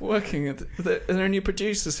is working. Are there any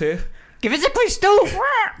producers here? Give us a crystal.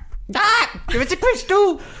 Give us a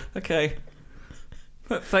crystal. Okay.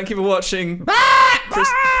 Thank you for watching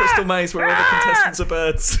Crystal Maze, where all the contestants are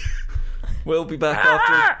birds. We'll be back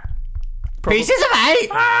after... Pieces of 8.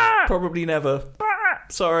 Probably never.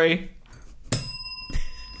 Sorry.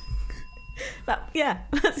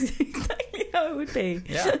 That's exactly how it would be.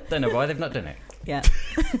 Yeah, don't know why they've not done it. Yeah.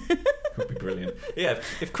 Would be brilliant. Yeah,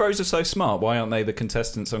 if crows are so smart, why aren't they the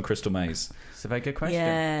contestants on Crystal Maze? It's a very good question.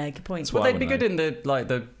 Yeah, good point. That's Well, why I they'd be wanna good in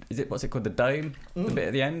the what's it called, the dome, the bit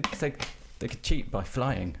at the end. 'Cause they could cheat by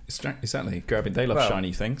flying. Exactly. They love Well-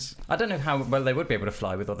 shiny things. I don't know how well they would be able to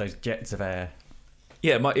fly with all those jets of air.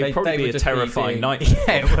 Yeah, it'd They probably be would a just be terrifying being- nightmare.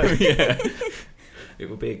 Yeah, it would. Yeah. It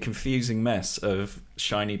would be a confusing mess of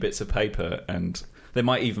shiny bits of paper, and there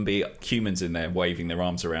might even be humans in there waving their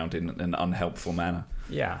arms around in an unhelpful manner.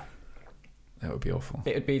 Yeah. That would be awful.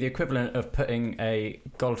 It would be the equivalent of putting a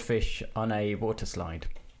goldfish on a water slide.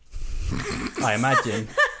 I imagine.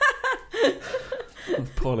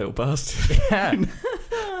 Poor little bastard. Yeah.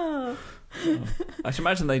 I should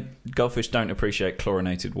imagine goldfish don't appreciate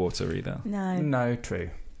chlorinated water either. No. No, true.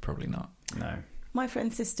 Probably not. No. My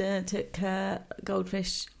friend's sister took her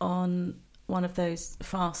goldfish on one of those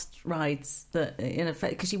fast rides that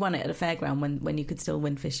because she won it at a fairground when you could still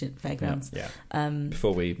win fish at fairgrounds. Yeah.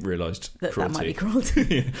 Before we realised That might be cruelty.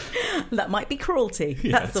 cruelty. That might be cruelty.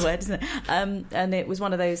 That's the word, isn't it? And it was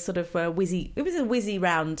one of those sort of whizzy. It was a whizzy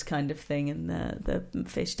round kind of thing, and the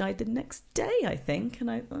fish died the next day, I think.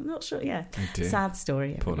 And I'm not sure. Yeah, dear. sad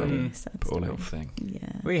story. Poor Everybody. little- Sad Poor story. little thing.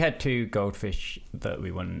 Yeah. We had 2 goldfish that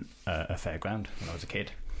we won at a fairground when I was a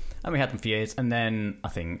kid. And we had them for years. And then I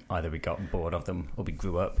think either we got bored of them or we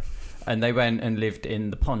grew up. And they went and lived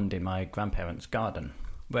in the pond in my grandparents' garden,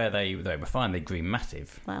 where they were fine. They grew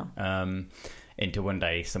massive. Wow. Until one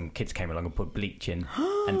day some kids came along and put bleach in,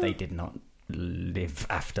 and they did not live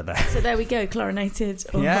after that. So there we go, chlorinated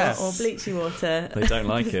or Yes. bleachy water. They don't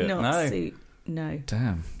like Does it. not No. suit No.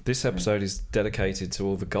 Damn. This episode is dedicated to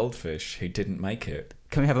all the goldfish who didn't make it.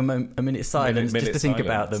 Can we have a minute's silence just to think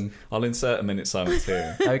about them? I'll insert a minute's silence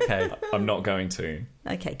here. Okay. I'm not going to.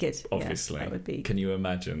 Okay, good. Obviously. Yeah, that would be... Can you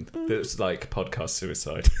imagine? It's like podcast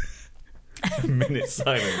suicide. A minute's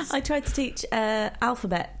silence. I tried to teach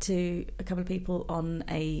alphabet to a couple of people on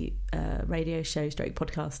a radio show stroke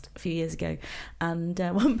podcast a few years ago, and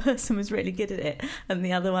one person was really good at it and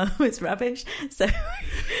the other one was rubbish, so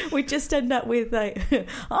we just end up with like,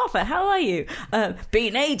 Arthur, how are you?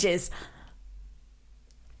 Been ages.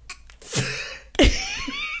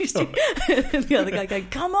 The other guy going,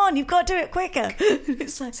 come on, you've got to do it quicker.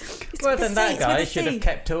 It's like, well, then that guy should have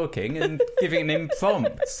kept talking and giving him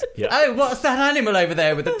prompts. Yeah. Oh, what's that animal over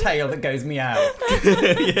there with the tail that goes meow?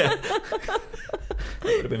 Yeah. That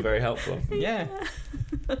would have been very helpful. Yeah.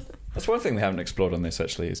 That's one thing we haven't explored on this,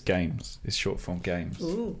 actually, is games. Is short form games.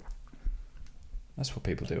 Ooh. That's what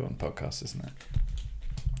people do on podcasts, isn't it?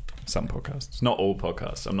 Some podcasts. Not all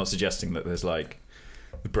podcasts. I'm not suggesting that there's like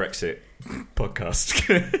the Brexit podcast.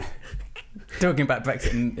 Talking about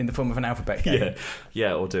Brexit in the form of an alphabet game.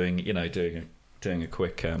 Yeah, or doing a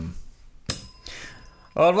quick.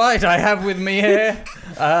 All right, I have with me here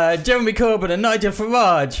Jeremy Corbyn and Nigel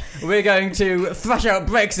Farage. We're going to thrash out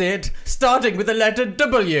Brexit, starting with the letter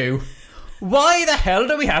W. Why the hell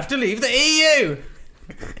do we have to leave the EU?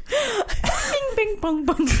 Bing, bing, bong,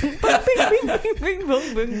 bong, bing, bing, bing, bing,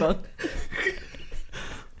 bong, bing, bong.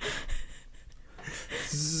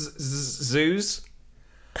 Zoos?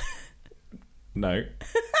 No.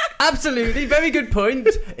 Absolutely, very good point.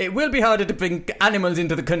 It will be harder to bring animals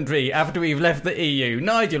into the country after we've left the EU.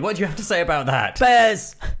 Nigel, what do you have to say about that?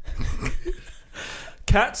 Bears.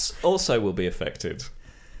 Cats also will be affected,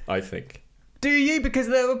 I think. Do you? Because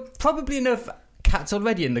there are probably enough cats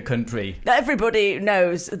already in the country. Everybody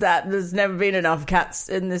knows that there's never been enough cats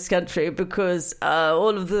in this country because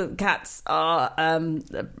all of the cats are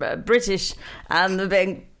British and they're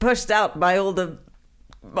being pushed out by all the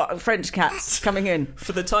French cats coming in.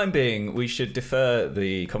 For the time being, we should defer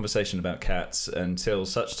the conversation about cats until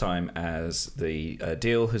such time as the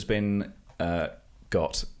deal has been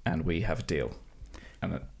got and we have a deal.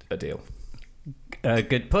 And a deal.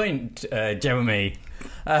 Good point, Jeremy.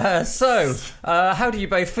 So, how do you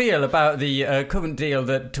both feel about the current deal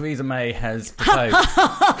that Theresa May has proposed?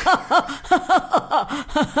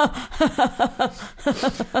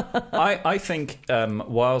 I think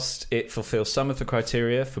whilst it fulfills some of the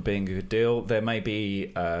criteria for being a good deal, there may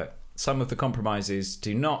be some of the compromises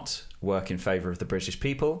do not work in favour of the British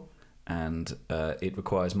people, and it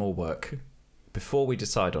requires more work before we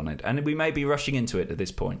decide on it. And we may be rushing into it at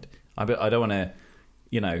this point. I don't want to,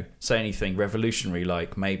 say anything revolutionary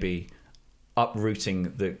like maybe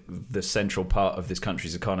uprooting the central part of this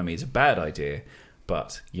country's economy is a bad idea,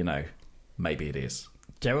 but, maybe it is.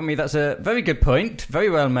 Jeremy, that's a very good point. Very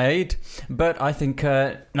well made. But I think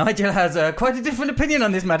Nigel has quite a different opinion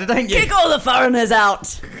on this matter, don't you? Kick all the foreigners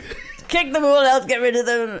out. Kick them all out, get rid of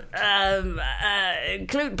them,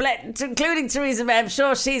 including Theresa May. I'm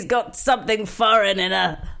sure she's got something foreign in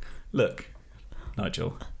her. Look,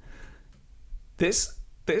 Nigel, this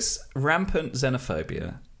rampant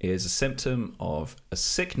xenophobia is a symptom of a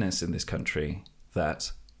sickness in this country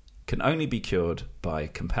that can only be cured by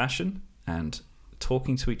compassion and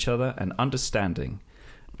talking to each other and understanding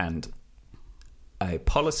and a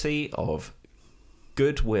policy of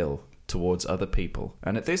goodwill towards other people.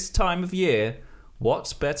 And at this time of year,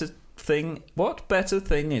 what better thing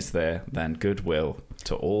is there than goodwill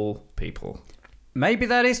to all people? Maybe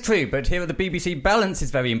that is true, but here at the BBC, balance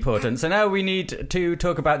is very important. So now we need to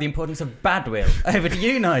talk about the importance of badwill. Over to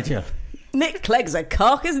you, Nigel. Nick Clegg's a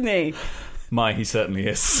cock, isn't he? He certainly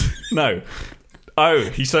is. No. Oh,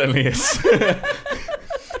 he certainly is.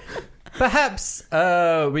 Perhaps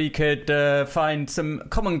we could find some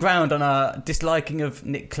common ground on our disliking of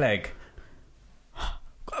Nick Clegg.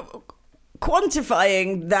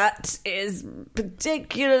 Quantifying that is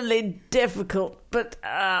particularly difficult, but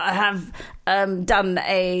I have done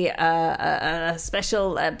a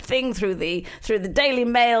special thing through the Daily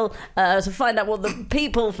Mail to find out what the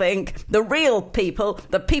people think, the real people,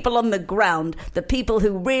 the people on the ground, the people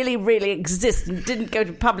who really, really exist and didn't go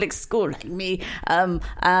to public school like me, and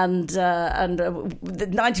the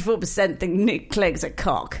 94% think Nick Clegg's a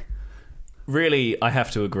cock. Really, I have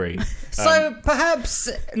to agree. So perhaps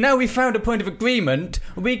now we've found a point of agreement,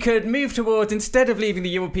 we could move towards, instead of leaving the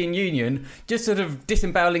European Union, just sort of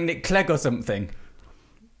disemboweling Nick Clegg or something.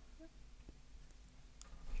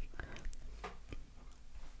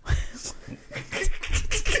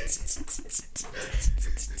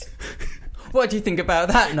 What do you think about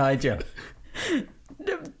that, Nigel?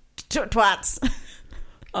 twats.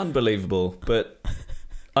 Unbelievable, but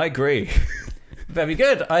I agree. Very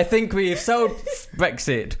good. I think we've solved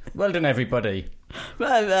Brexit. Well done, everybody.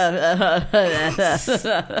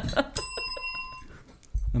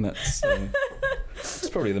 And that's it's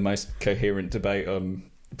probably the most coherent debate on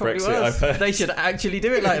Probably Brexit was. I've heard. They should actually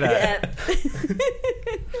do it like that.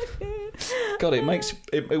 God,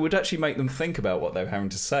 it would actually make them think about what they were having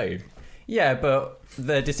to say. Yeah, but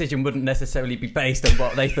their decision wouldn't necessarily be based on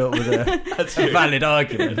what they thought was a valid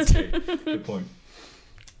argument. Good point.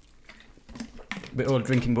 We're all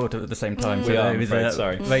drinking water at the same time, so We are, there I'm is afraid, a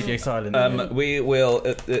sorry. radio silence. We will,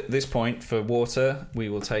 at this point, for water, we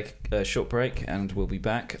will take a short break and we'll be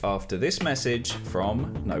back after this message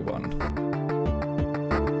from no one.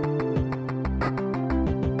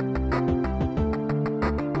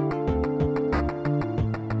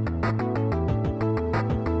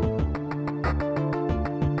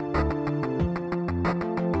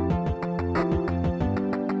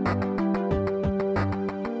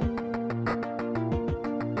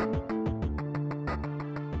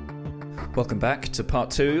 Welcome back to part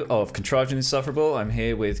 2 of Contrived and Insufferable. I'm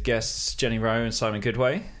here with guests Jenny Rowe and Simon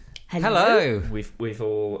Goodway. Hello. We've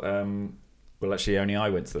all well, actually only I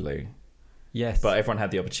went to the loo, Yes. but everyone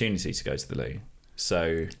had the opportunity to go to the loo.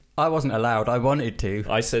 So I wasn't allowed. I wanted to.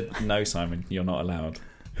 I said, no, Simon, you're not allowed.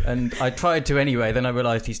 And I tried to anyway. Then I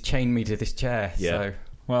realised he's chained me to this chair. Yeah. So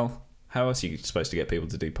Well, how else are you supposed to get people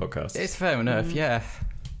to do podcasts? it's fair enough, yeah.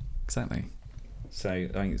 Exactly. So I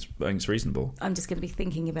think it's reasonable. I'm just going to be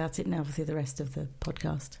thinking about it now through the rest of the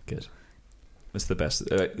podcast. Good. It's the best.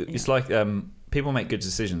 It's like people make good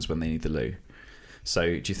decisions when they need the loo. So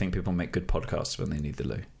do you think people make good podcasts when they need the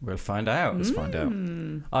loo? We'll find out. Let's find out.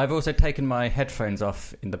 I've also taken my headphones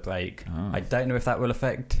off in the break. Oh. I don't know if that will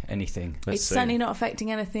affect anything. Let's It's see. certainly not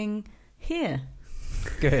affecting anything here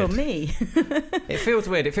Good. for me. It feels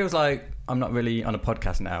weird. It feels like I'm not really on a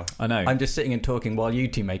podcast now. I know. I'm just sitting and talking while you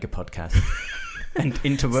two make a podcast and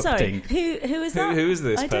interrupting. Sorry, who is that? Who is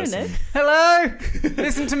this I person? don't know. Hello!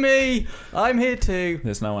 Listen to me. I'm here too.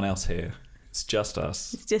 There's no one else here. It's just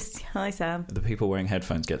us. It's just, hi Sam. The people wearing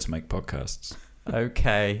headphones get to make podcasts.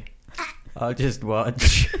 Okay. I'll just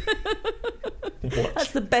watch.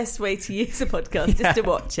 That's the best way to use a podcast, is to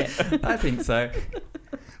watch it. I think so.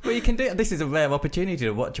 Well, you can do. This is a rare opportunity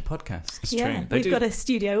to watch a podcast. It's Yeah, true. They we've do, got a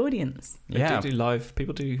studio audience. they Yeah. do live.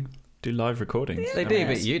 People do live recordings. They do,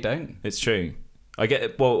 but you don't. It's true. I get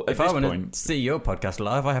it. Well, at If I this want point, to see your podcast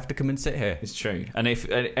live, I have to come and sit here. it's true. And if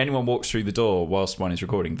anyone walks through the door whilst one is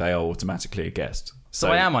recording, they are automatically a guest. So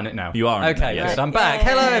I am on it now. You are on it now, Okay, yes. good. I'm back. Yeah.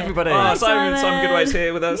 Hello, everybody. Oh, Hi, Simon Simon. Goodway's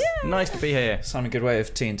here with us. Nice to be here. Simon Goodway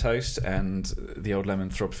of Tea and Toast and The Old Lemon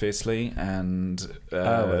Throb Fiercely, and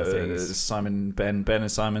other things. Simon, Ben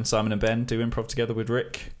and Simon. Simon and Ben do improv together with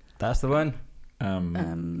Rick. That's the one.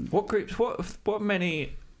 What groups? What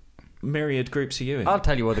many myriad groups are you in? I'll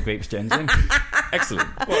tell you what the group's Jen's in. Excellent.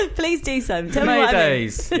 What? Please do so. Tell me what I'm in.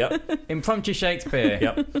 Maydays. Yep. Impromptu Shakespeare.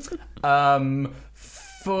 Yep.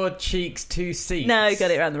 4 cheeks, 2 seats. No,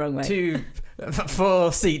 got it around the wrong way.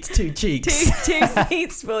 4 seats, 2 cheeks. Two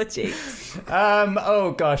seats, 4 cheeks.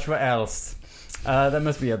 Oh gosh, what else? There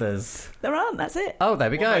must be others. There aren't, that's it. Oh,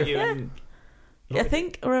 there we What go. about you Yeah. in- I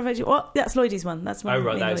think, or have I, what? That's Lloydie's one. That's one. Oh,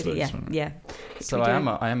 right, in that is Lloydie. Lloydie's Yeah, one. yeah. So We do.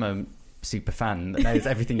 I am a super fan that knows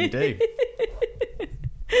everything you do.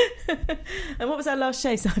 And what was our last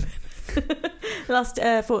show, Simon? Last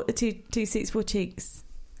 2 seats, 4 cheeks.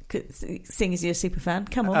 Seeing as you're a super fan,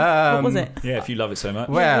 come on. What was it? Yeah, if you love it so much.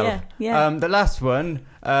 Well, yeah. the last one,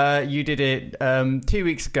 you did it 2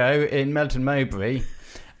 weeks ago in Melton Mowbray,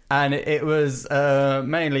 and it was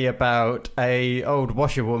mainly about a old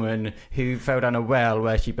washerwoman who fell down a well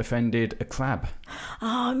where she befriended a crab.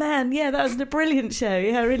 Oh man, yeah, that was a brilliant show.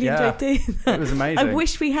 Yeah, I really Yeah. enjoyed doing that. It was amazing. I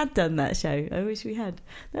wish we had done that show. I wish we had.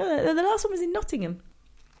 No, the last one was in Nottingham.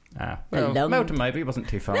 Well, Melton Mowbray wasn't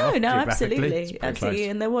too far No, off no, geographically. absolutely, pretty absolutely. close.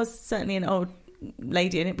 And there was certainly an old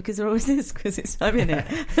lady in it because there always is because I'm in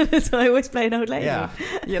it. So I always play an old lady. Yeah,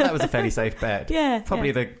 that was a fairly safe bet. Yeah, Probably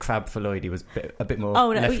yeah. the crab for Lloydie was a bit more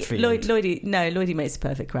Oh no, left field, Lloydie makes a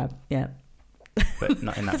perfect crab. Yeah, but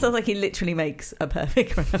not in that that sounds one. like he literally makes a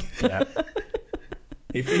perfect crab. Yeah.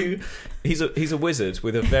 He's a wizard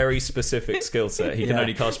with a very specific skill set. He can Yeah.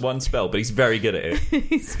 only cast one spell, but he's very good at it.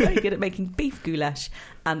 He's very good at making beef goulash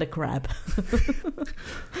and a crab.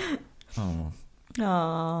 Oh,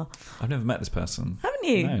 Aww, I've never met this person. haven't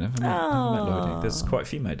you? No, never met Lloydie. There's Aw. quite a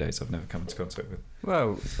few Maydays I've never come into contact with.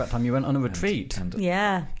 Well, it's about time you went on a retreat. And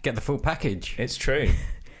Yeah, Get the full package. it's true.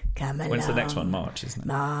 come along. When's the next one? March, isn't it?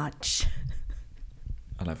 March.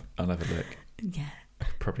 I'll have a look. Yeah.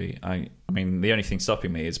 Probably. I mean, the only thing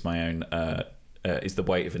stopping me is my own is the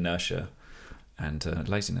weight of inertia and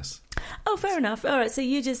laziness. Oh, fair enough. All right, so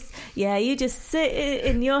you just sit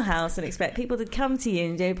in your house and expect people to come to you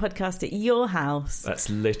and do a podcast at your house. That's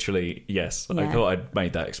literally, yes. I Yeah. thought I'd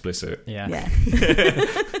made that explicit. Yeah. Yeah.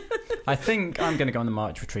 I think I'm going to go on the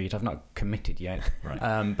March retreat. I've not committed yet.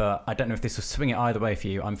 Right. But I don't know if this will swing it either way for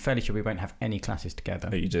you. I'm fairly sure we won't have any classes together.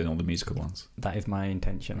 Are you doing all the musical ones? That is my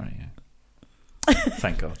intention. Right, yeah.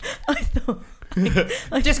 Thank God. I thought.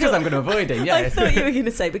 Just because I'm going to avoid it, yeah. I thought you were going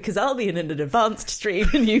to say because I'll be in an advanced stream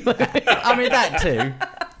and you won't. I mean, that too.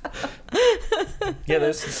 Yeah,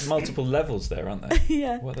 there's multiple levels there, aren't there?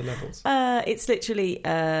 Yeah. What are the levels? It's literally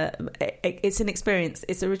it's an experience.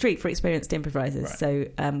 It's a retreat for experienced improvisers.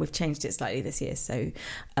 Right. So we've changed it slightly this year. So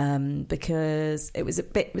because it was a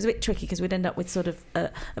bit tricky because we'd end up with sort of a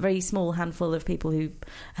very small handful of people who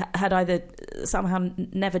had either somehow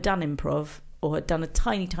never done improv or had done a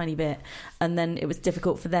tiny bit, and then it was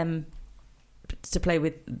difficult for them to play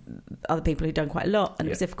with other people who'd done quite a lot, and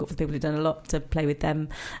it was difficult for the people who'd done a lot to play with them.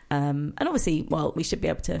 And obviously, well, we should be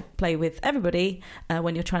able to play with everybody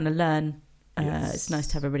when you're trying to learn. Yes. It's nice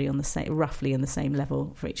to have everybody on the same, roughly on the same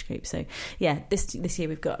level for each group. So yeah, this year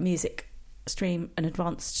we've got a music stream, an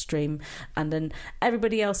advanced stream, and then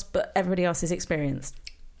everybody else, but everybody else is experienced.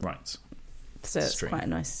 Right. So it's Stream. quite a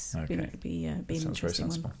nice, Okay. be an Sounds very interesting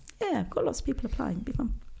one. sensible. Yeah, I've got lots of people applying. It'll be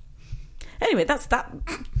fun. Anyway, that's that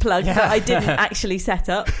plug that I didn't actually set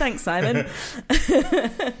up. Thanks, Simon.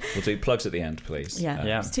 We'll do plugs at the end, please. Yeah,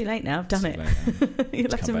 Yeah. it's too late now. I've done it.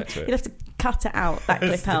 You'll have come back to it. you'll have to cut it out, that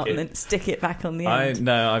clip Stick out, and it. then stick it back on the end.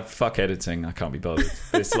 I fuck editing. I can't be bothered.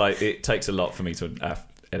 It's like it takes a lot for me to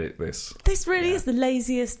edit this. This really Yeah. is the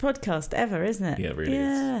laziest podcast ever, isn't it? Yeah, it really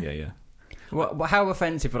is. Yeah. How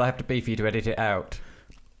offensive would I have to be for you to edit it out?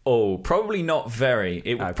 Oh, probably not very.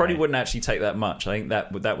 It Okay. probably wouldn't actually take that much. I think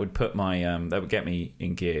that would put my that would get me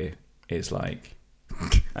in gear. Is like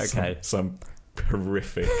Okay. some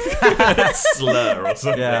horrific slur or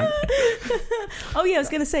something. Yeah. Oh yeah, I was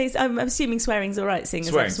going to say. I'm assuming swearing's all right, seeing as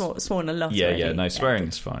I've Swearing's- sworn a lot. Yeah, already. no, swearing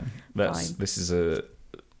is fine. Fine. This is a.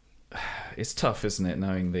 It's tough, isn't it?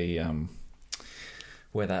 Knowing the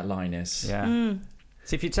where that line is. Yeah. Mm.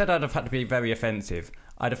 So if you'd said I'd have had to be very offensive,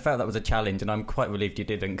 I'd have felt that was a challenge, and I'm quite relieved you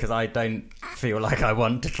didn't, because I don't feel like I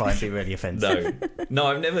want to try and be really offensive. No,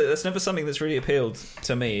 I've never. That's never something that's really appealed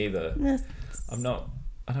to me either. Yes. I'm not.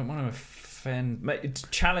 I don't want to offend.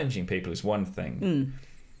 Challenging people is one thing,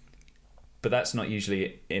 but that's not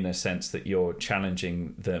usually in a sense that you're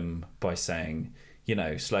challenging them by saying,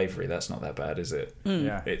 slavery. That's not that bad, is it?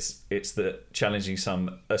 Yeah. It's the challenging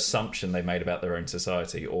some assumption they made about their own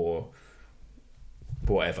society or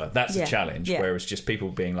whatever. That's a challenge. Yeah. Whereas just people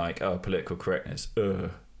being like, "Oh, political correctness.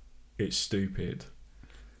 It's stupid."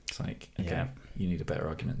 It's like, okay, Yeah. you need a better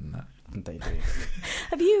argument than that. They do.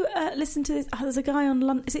 Have you listened to this? There's a guy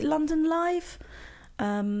on is it London Live?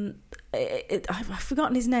 I've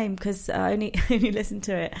forgotten his name because I only listen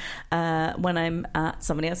to it when I'm at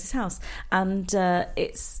somebody else's house, and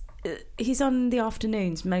he's on the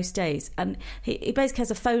afternoons most days, and he basically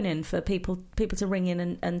has a phone in for people to ring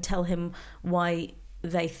in and tell him why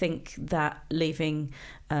they think that leaving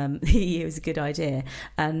the EU is a good idea,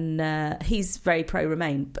 and he's very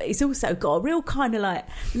pro-Remain, but he's also got a real kind of like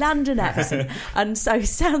London accent, and so he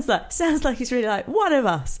sounds like he's really like one of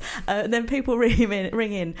us. And then people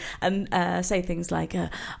ring in and say things like,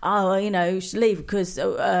 you should leave because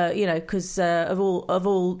of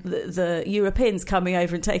all the Europeans coming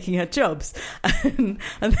over and taking our jobs, and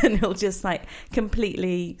then he'll just like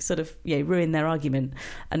completely sort of ruin their argument,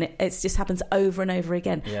 and it just happens over and over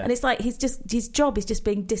again. Yeah. And it's like his job is just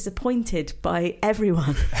being disappointed by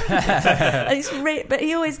everyone. And but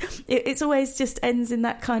it always just ends in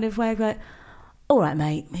that kind of way, like, all right,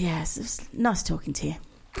 mate, yes, it's nice talking to you.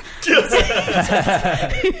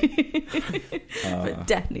 But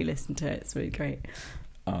definitely listen to it, it's really great.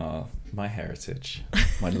 My heritage,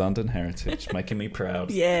 my London heritage, making me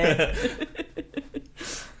proud. Yeah.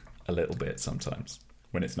 A little bit sometimes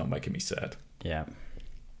when it's not making me sad. Yeah.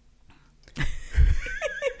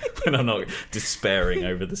 When I'm not despairing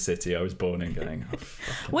over the city I was born in, going, oh,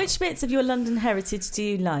 Which bits of your London heritage do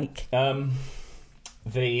you like? The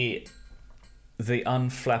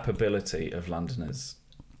unflappability of Londoners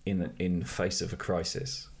in face of a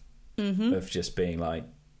crisis, of just being like,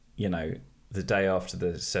 the day after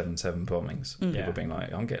the 7/7 bombings, people being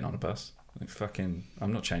like, I'm getting on a bus. Like,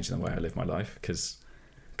 I'm not changing the way I live my life because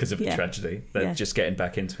of the tragedy. They're just getting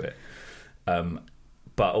back into it.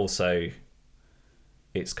 But also,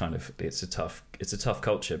 it's a tough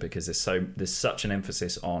culture because there's such an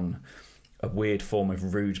emphasis on a weird form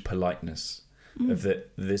of rude politeness of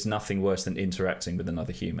that there's nothing worse than interacting with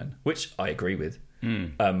another human, which I agree with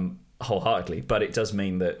wholeheartedly. But it does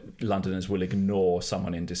mean that Londoners will ignore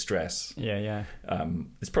someone in distress. Yeah.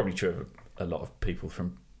 It's probably true of a lot of people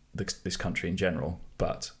from this country in general,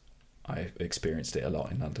 but I experienced it a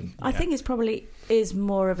lot in London. I think it's probably is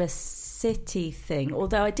more of a city thing.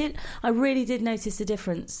 Although I really did notice a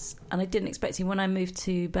difference, and I didn't expect to when I moved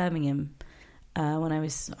to Birmingham when I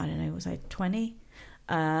was 20,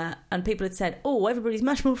 and people had said, "Oh, everybody's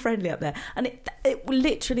much more friendly up there," and it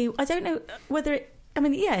literally, I don't know whether it. I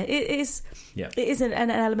mean, it is. Yeah. It is an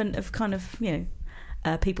element of kind of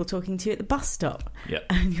people talking to you at the bus stop. Yeah.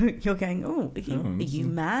 And you're going, are you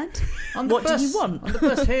mad? What do you want? On the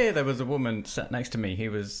bus here, there was a woman sat next to me who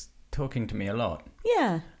was talking to me a lot.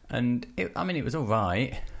 Yeah. And it was all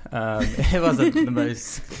right. It wasn't the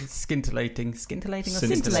most scintillating.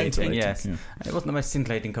 Yes. Yeah. It wasn't the most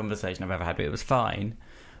scintillating conversation I've ever had, but it was fine.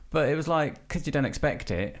 But it was like, because you don't expect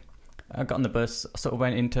it, I got on the bus, sort of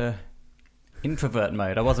went into introvert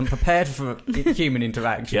mode. I wasn't prepared for human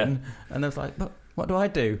interaction. Yeah. And I was like, but what do I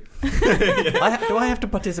do? Do I have to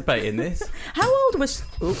participate in this? How old was...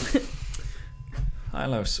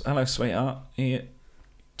 Hello, sweetheart. Do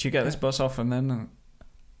you get this bus off and then...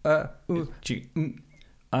 Sorry,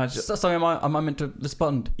 am I meant to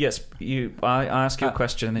respond? Yes, I ask you a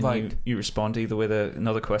question and then right. you respond either with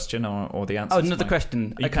another question or the answer. Oh, another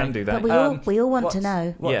question. You can do that. But we all want to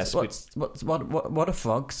know. What are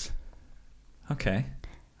frogs? Okay.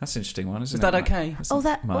 That's an interesting one, isn't it? Is that okay?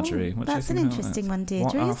 Marjorie, what do you that's an think about interesting that? one, Deirdre,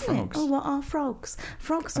 What are isn't frogs? it? Oh, what are frogs?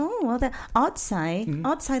 Frogs. Oh, well, I'd say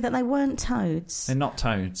that they weren't toads, They're not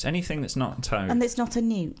toads. Anything that's not a toad. and it's not a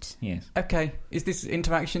newt. Yes. Okay. Is this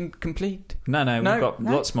interaction complete? No, we've got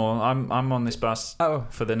No. lots more. I'm on this bus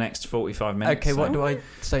for the next 45 minutes. Okay, what so- do I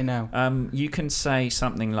say now? You can say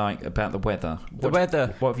something like about the weather. The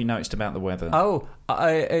weather. What have you noticed about the weather? Oh,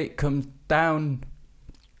 it comes down.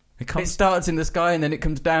 It starts in the sky and then it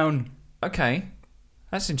comes down. Okay.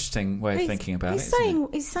 That's an interesting way of thinking about He's it.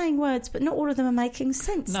 He's saying words, but not all of them are making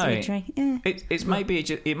sense, No, Deirdre. Yeah.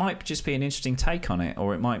 It might just be an interesting take on it,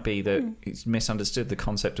 or it might be that it's misunderstood the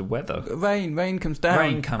concept of weather. Rain comes down.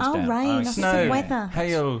 Rain comes down. Rain. I snow. said weather.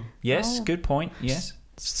 Hail. Yes, Oh. good point. Yes,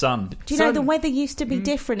 sun. Do you know the weather used to be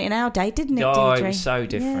different in our day, didn't it, Oh, Deirdre? it was so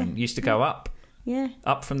different. Used to go up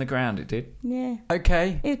from the ground. It did. Yeah.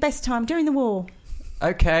 Okay. It was best time during the war.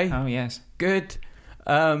 Okay. Oh yes. Good.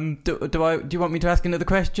 Do you want me to ask another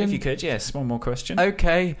question? If you could, yes. One more question.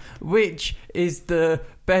 Okay. Which is the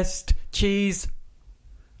best cheese?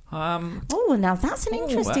 Oh, now that's an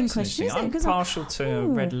interesting question, isn't it? I'm 'Cause partial to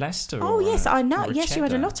Red Leicester. Oh, or yes, I know. or a Yes, you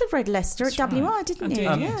had a cheddar. lot of Red Leicester That's at WI, right. didn't I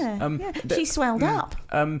you? did, Yeah. She swelled up.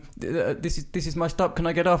 This is my stop. Can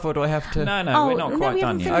I get off, or do I have to? No, we're not quite we done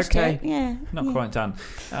haven't yet. finished Okay. it. Yeah. Not yeah. quite done.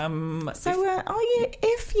 So, are you?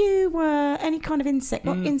 If you were any kind of insect,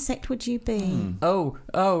 what insect would you be?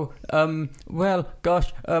 Well,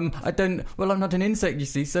 gosh, I don't. Well, I'm not an insect, you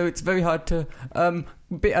see, so it's very hard to.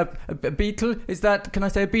 A beetle? Is that? Can I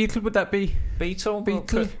say a beetle? Would that be Beetle? Beetle.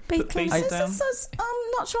 Put Beetles. beetle down.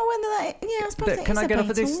 I'm not sure whether that. Yeah, I suppose it Can is I a get off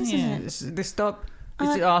of beetle, this? isn't it? This stop.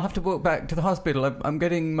 I'll have to walk back to the hospital. I'm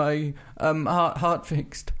getting my heart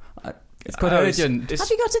fixed. It's quite urgent. Have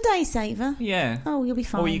you got a day saver? Yeah. Oh, you'll be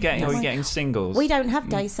fine. Or are you Don't worry. getting singles? We don't have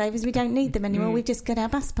day savers. We don't need them anymore. We've just got our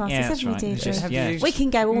bus passes, Yeah, that's haven't right. we, It's Deirdre? just- We can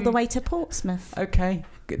go all the way to Portsmouth. Okay,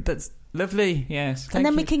 good. That's lovely. Yes. And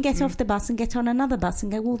then we you. can get off the bus and get on another bus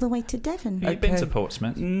and go all the way to Devon. Have you been Okay. to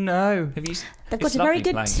Portsmouth? No. Have you? They've It's got a very lovely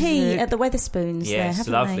good place. tea Yeah. at the Weatherspoons there, Yes,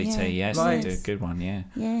 haven't lovely they? tea. Yes, Right. they do a good one. Yeah.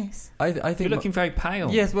 Yes. I think You're looking very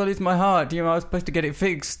pale. Yes, well, it's my heart. I was supposed to get it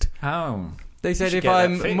fixed. Oh, They said should if get that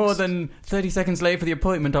I'm fixed. more than 30 seconds late for the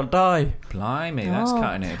appointment, I'll die. blimey, that's Oh.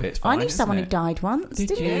 cutting it a bit. I Fine, knew isn't someone it? who died once. Did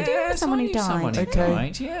Didn't you? you? Do you know Yes, someone I who knew died? someone who Okay.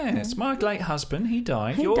 died. Yes, my late husband. He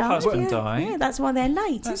died. He Your died, husband yeah. died. Yeah, that's why they're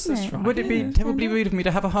late, That's isn't it? right. Would it be Yeah. terribly rude of me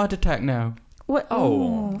to have a heart attack now? Well,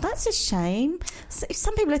 Oh. that's a shame.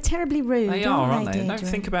 Some people are terribly rude, They are, aren't they? Deirdre? Don't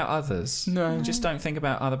think about others. No. Just don't think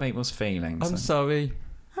about other people's feelings. I'm sorry.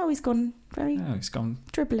 Oh, he's gone very Oh, it's gone.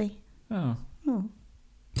 dribbly. Oh, Oh.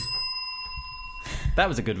 That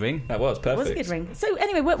was a good ring. that was It perfect. was a good ring. So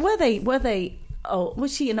anyway, were they? Oh,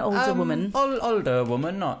 was she an older woman? Older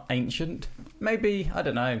woman, not ancient. Maybe, I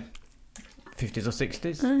don't know, 50s or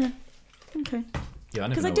 60s. Okay. Yeah, I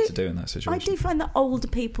 'Cause never I know do- what to do in that I situation. do find that older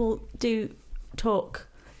people do talk.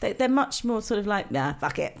 They're much more sort of like, nah,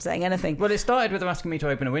 fuck it, saying anything. Well, it started with her asking me to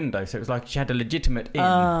open a window, so it was like she had a legitimate in.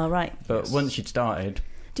 Oh, right. But Yes. once she'd started,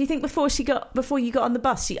 Do you think before you got on the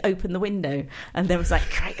bus, she opened the window and then was like,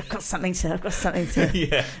 "Great, I've got something to."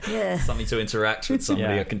 yeah, something to interact with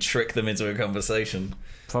somebody. Yeah. I can trick them into a conversation.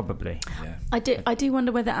 Probably. Yeah. I do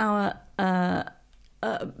wonder whether our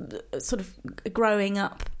sort of growing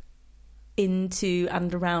up into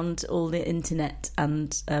and around all the internet,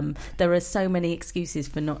 and there are so many excuses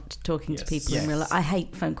for not talking to people in real life. I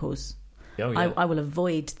hate phone calls. Oh, yeah. I will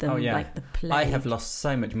avoid them like the plague. I have lost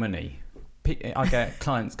so much money. I get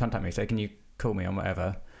clients contact me, say, "Can you call me on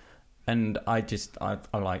whatever?" And I'm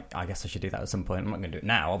like, I guess I should do that at some point. I'm not going to do it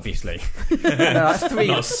now, obviously. No, that's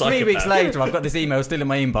 3 weeks later, I've got this email still in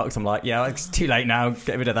my inbox. I'm like, yeah, it's too late now.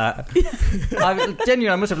 Get rid of that.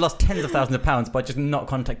 I must have lost tens of thousands of pounds by just not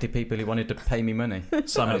contacting people who wanted to pay me money.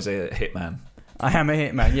 Simon is a hitman. I am a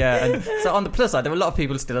hitman, yeah. And so on the plus side, there are a lot of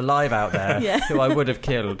people still alive out there who I would have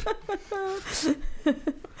killed.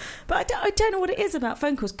 But I don't know what it is about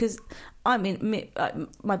phone calls, because I mean,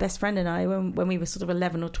 my best friend and I, when we were sort of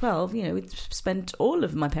 11 or 12, we'd spent all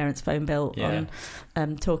of my parents' phone bill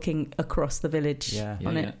on talking across the village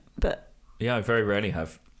on it. But I very rarely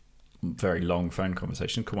have very long phone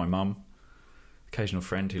conversations. Call my mum, occasional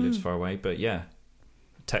friend who lives far away, but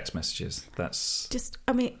text messages. That's just,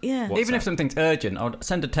 I mean, WhatsApp. Even if something's urgent, I'll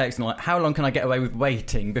send a text and like, how long can I get away with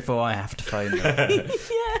waiting before I have to phone them?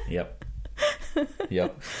 Yep.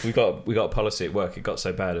 We got a policy at work. It got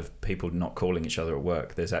so bad of people not calling each other at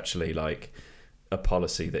work. There's actually like a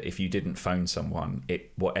policy that if you didn't phone someone,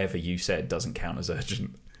 whatever you said doesn't count as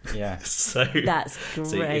urgent. Yeah. So that's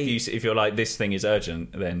great. So if you're like, this thing is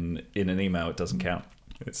urgent, then in an email it doesn't count.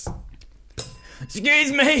 It's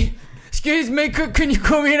Excuse me, can you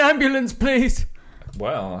call me an ambulance, please?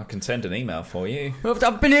 Well, I can send an email for you.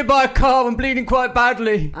 I've been hit by a car. I'm bleeding quite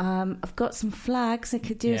badly. I've got some flags. I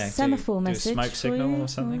could do a semaphore message. Do a smoke signal or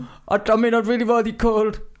something. I'd really rather you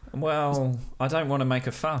called. Well, I don't want to make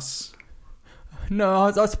a fuss. No,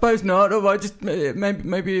 I suppose not. Or just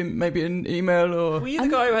maybe an email or. Were you the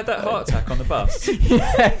guy who had that heart attack on the bus?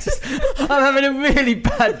 Yes, I'm having a really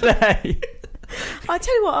bad day. I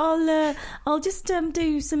tell you what, I'll just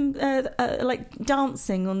do some like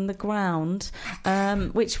dancing on the ground,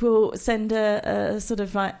 which will send a sort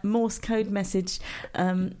of like Morse code message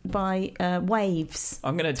by waves.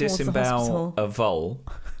 I'm going to disembowel a vole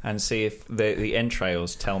and see if the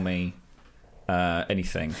entrails tell me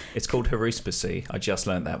anything. It's called haruspicy. I just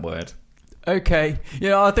learnt that word. Okay,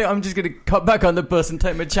 I think I'm just going to cut back on the bus and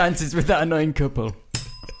take my chances with that annoying couple.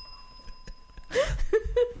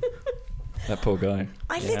 That poor guy.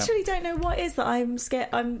 I literally don't know what it is that I'm scared.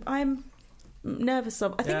 I'm nervous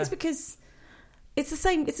of. I think it's because it's the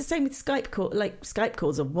same. It's the same with Skype call. Like Skype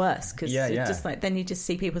calls are worse because just like then you just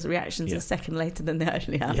see people's reactions a second later than they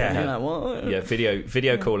actually happen. Yeah, you're like, what? Yeah.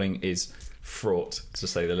 Video calling is fraught, to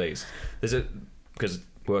say the least. Because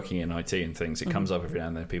working in IT and things, it comes up every now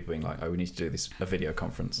and then. People being like, "Oh, we need to do a video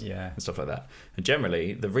conference," and stuff like that. And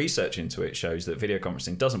generally, the research into it shows that video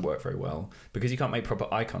conferencing doesn't work very well because you can't make proper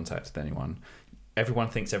eye contact with anyone. Everyone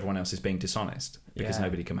thinks everyone else is being dishonest because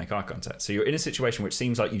nobody can make eye contact. So you're in a situation which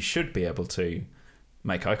seems like you should be able to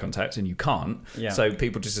make eye contact and you can't. Yeah. So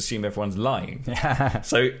people just assume everyone's lying. Yeah.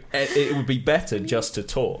 So it would be better just to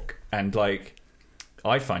talk. And like,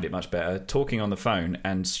 I find it much better talking on the phone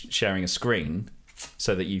and sharing a screen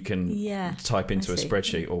so that you can type into a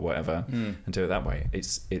spreadsheet or whatever and do it that way.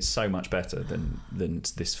 It's so much better than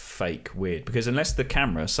this fake weird, because unless the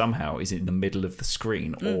camera somehow is in the middle of the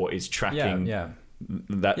screen or is tracking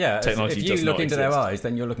that technology, if you look into their eyes,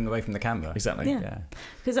 then you're looking away from the camera. Exactly. Yeah.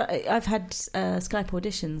 Because I've had Skype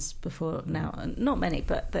auditions before now, not many,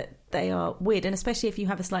 but they are weird, and especially if you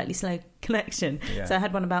have a slightly slow connection. Yeah. So I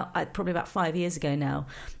had one probably about 5 years ago now,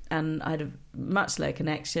 and I had a much slower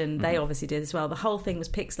connection. They obviously did as well. The whole thing was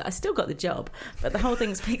pixelated. I still got the job, but the whole thing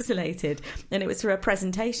was pixelated, and it was for a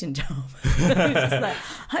presentation job.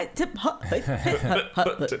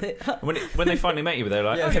 When they finally met you, they're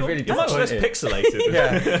like, they're really you're much less pixelated.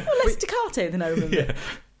 Less staccato than I remember.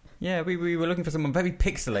 Yeah, we were looking for someone very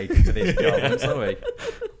pixelated for this job. I'm sorry.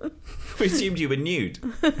 We assumed you were nude.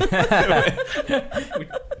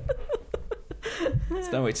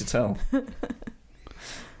 There's no way to tell.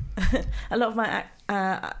 A lot of my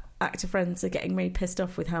actor friends are getting really pissed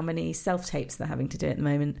off with how many self-tapes they're having to do at the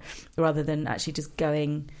moment, rather than actually just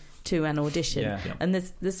going to an audition. Yeah. And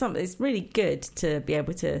there's something. It's really good to be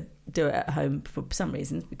able to do it at home for some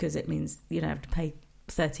reasons, because it means you don't have to pay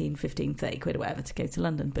 13, 15, 30 quid or whatever to go to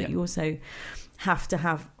London, but you also have to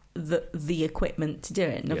have the equipment to do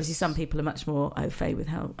it. And obviously some people are much more au fait with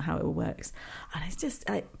how it all works. And it's just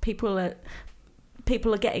people are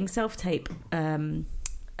getting self-tape, being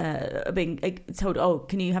told, oh,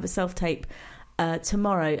 can you have a self-tape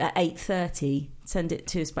tomorrow at 8:30. Send it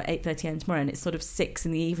to us by 8:30 a.m. tomorrow, and it's sort of 6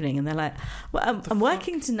 in the evening, and they're like, well, I'm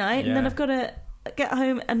working tonight, and then I've got to get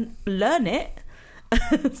home and learn it.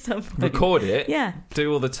 Record it,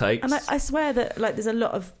 do all the takes. And I swear that like there's a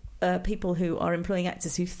lot of people who are employing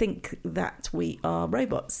actors who think that we are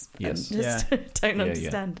robots. Yes. And just don't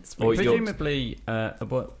understand. It's Or presumably,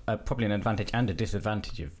 probably an advantage and a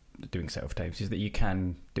disadvantage of doing self-tapes is that you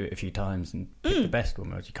can do it a few times and pick the best one,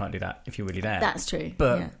 whereas you can't do that if you're really there. That's true.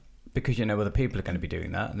 But because you know other people are going to be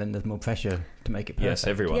doing that, then there's more pressure to make it perfect. Yes,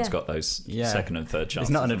 everyone's got those second and third chances.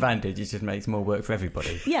 It's not an advantage, it just makes more work for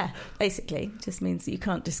everybody. Yeah, basically. Just means that you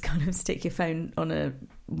can't just kind of stick your phone on a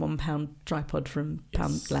 £1 tripod from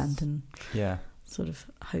Poundland and sort of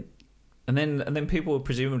hope. And then people were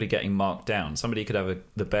presumably getting marked down. Somebody could have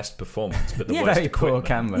the best performance, but the worst very poor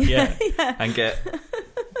equipment. camera. And get...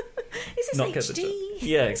 Is this not HD? Get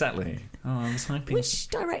yeah, exactly. Oh, I was hoping... Which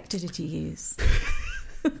director did you use?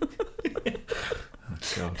 Oh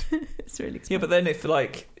God, it's really expensive. Yeah, but then if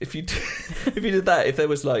you did that, if there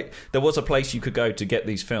was a place you could go to get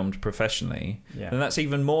these filmed professionally, then that's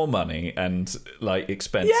even more money and like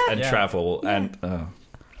expense and travel and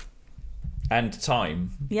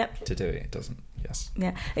time to do it. It doesn't. Yes.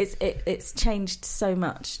 Yeah, it's changed so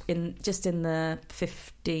much in the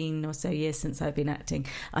 15 or so years since I've been acting.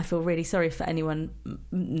 I feel really sorry for anyone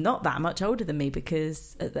not that much older than me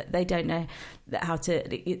because they don't know how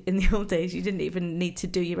to. In the old days, you didn't even need to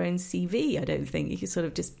do your own CV. I don't think you could sort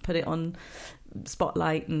of just put it on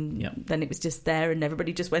Spotlight and then it was just there, and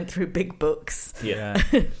everybody just went through big books.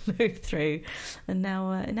 Moved through, and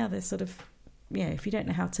now they're sort of. Yeah, if you don't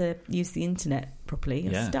know how to use the internet properly,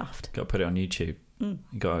 you're stuffed. Got to put it on YouTube. You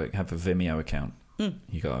got to have a Vimeo account.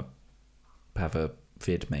 You got to have a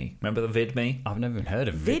VidMe. Remember the VidMe? I've never even heard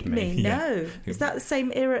of VidMe. No, is that the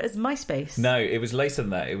same era as MySpace? No, it was later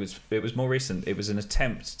than that. It was more recent. It was an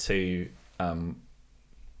attempt to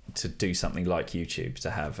do something like YouTube,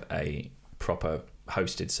 to have a proper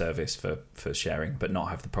hosted service for sharing, but not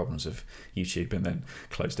have the problems of YouTube, and then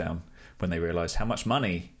close down when they realised how much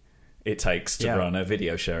money it takes to run a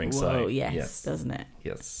video sharing site. Yes, doesn't it?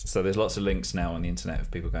 Yes. So there's lots of links now on the internet of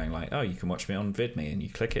people going like, oh, you can watch me on VidMe, and you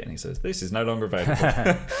click it and he says, this is no longer available.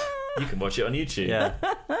 You can watch it on YouTube. Yeah.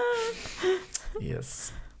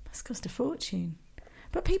 Yes. That's cost a fortune.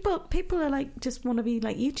 But people are like, just want to be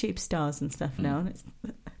like YouTube stars and stuff now, and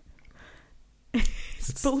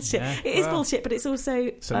it's bullshit. It is bullshit, but it's also...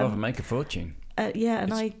 It's a lot of make a fortune.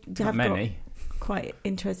 And I have got quite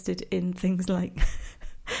interested in things like...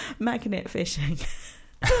 magnet fishing.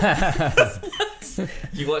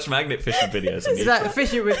 You watch magnet fishing videos. Is that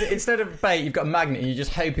fishing with, instead of bait, you've got a magnet and you're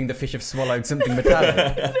just hoping the fish have swallowed something metallic?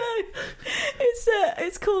 No,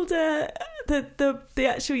 it's called the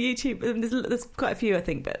actual YouTube. There's quite a few, I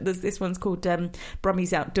think, but there's this one's called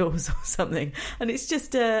Brummy's Outdoors or something, and it's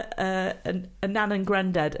just a nan and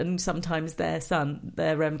granddad and sometimes their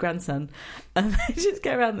grandson, and they just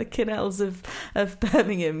go around the canals of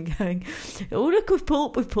Birmingham going, oh look, we've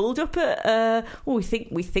pulled up at we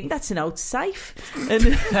think that's an old safe, and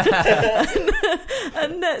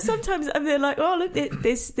sometimes they're like, oh look,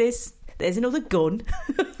 there's another gun.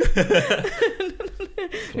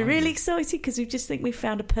 We're really excited because we just think we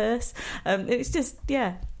found a purse. It's just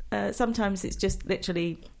sometimes it's just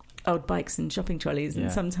literally old bikes and shopping trolleys,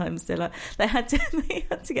 and sometimes they're like they had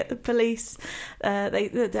to get the police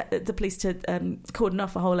the police to cordon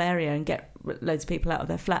off a whole area and get loads of people out of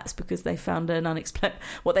their flats because they found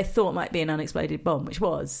what they thought might be an unexploded bomb, which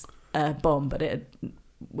was a bomb, but it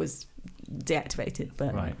was deactivated.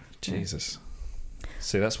 But right, Jesus.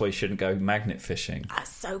 So that's why you shouldn't go magnet fishing. That's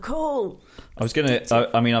so cool.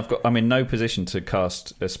 I'm in no position to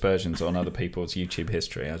cast aspersions on other people's YouTube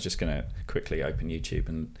history. I was just going to quickly open YouTube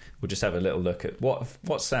and we'll just have a little look at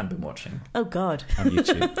what's Sam been watching. Oh God, on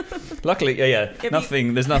YouTube. Luckily,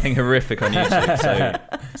 nothing. There's nothing horrific on YouTube, so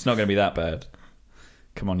it's not going to be that bad.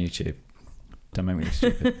 Come on, YouTube, don't make me look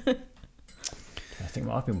stupid. I think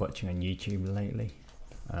what I've been watching on YouTube lately.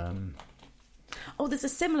 There's a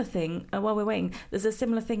similar thing. While we're waiting, there's a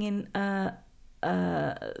similar thing in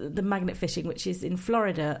the magnet fishing, which is in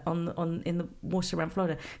Florida, in the water around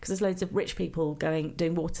Florida, because there's loads of rich people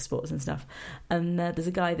doing water sports and stuff. And there's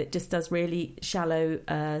a guy that just does really shallow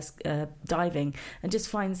diving and just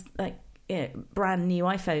finds like brand new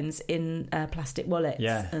iPhones in plastic wallets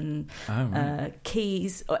and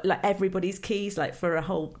keys, like everybody's keys, like for a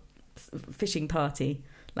whole fishing party.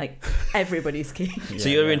 Like everybody's key. So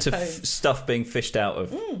you're into stuff being fished out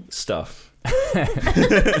of stuff. You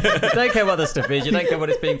don't care what the stuff is. You don't care what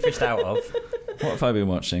it's being fished out of. What have I been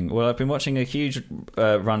watching? Well, I've been watching a huge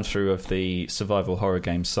run through of the survival horror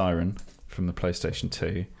game Siren from the PlayStation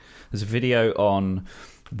 2. There's a video on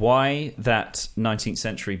why that 19th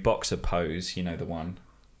century boxer pose, you know, the one,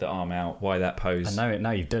 the arm out, why that pose. I know it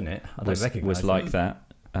now. You've done it. I don't recognise was like that.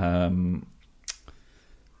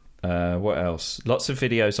 What else? Lots of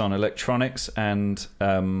videos on electronics and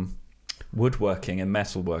woodworking and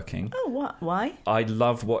metalworking. Oh, what? Why? I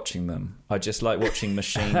love watching them. I just like watching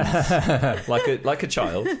machines, like a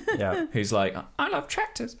child, Yeah. who's like, I love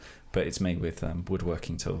tractors, but it's me with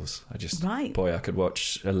woodworking tools. Right. Boy, I could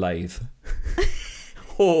watch a lathe.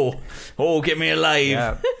 oh, give me a lathe.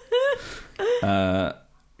 Yeah.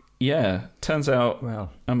 Yeah, turns out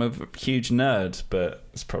Well, I'm a huge nerd, but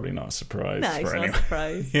it's probably not a surprise No, it's for not a anyone.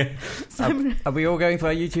 surprise. Yeah. Simon, are we all going for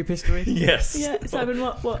our YouTube history? Yes. yeah, Simon,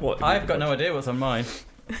 what? I've got no idea what's on mine.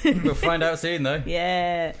 We'll find out soon, though.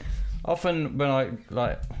 Yeah. Often when I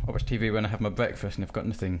watch TV when I have my breakfast and I've got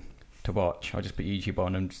nothing to watch, I'll just put YouTube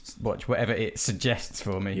on and just watch whatever it suggests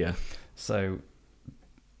for me. Yeah. So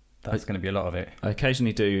that's going to be a lot of it. I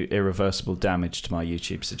occasionally do irreversible damage to my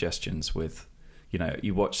YouTube suggestions with, you know,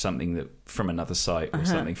 you watch something that from another site or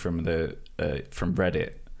something from the from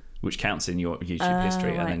Reddit, which counts in your YouTube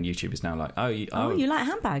history, and then YouTube is now like, you like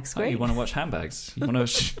handbags? Great. you want to watch handbags? You want to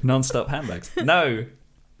watch non-stop handbags? No,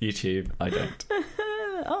 YouTube, I don't.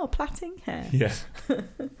 Oh, plaiting hair. Yeah.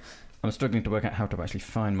 I'm struggling to work out how to actually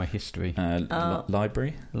find my history.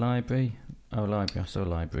 Library, Library. Oh, library. I saw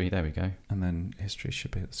library. There we go. and then history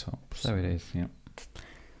should be at the top. So it is. Yeah.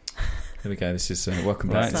 There we go. This is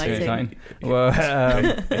welcome Right, back it's to Exciting. exciting. Well,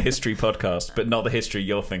 a history podcast, but not the history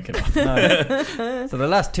you're thinking of. no. So the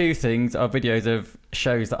last two things are videos of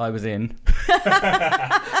shows that I was in.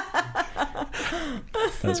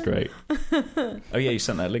 That's great. Oh yeah, you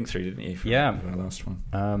sent that link through, didn't you? For Yeah. the last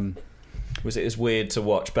one. Was it as weird to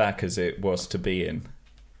watch back as it was to be in?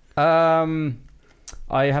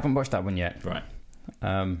 I haven't watched that one yet. Right.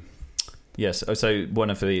 Um, Yes. Oh, so one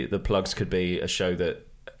of the plugs could be a show that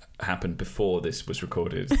happened before this was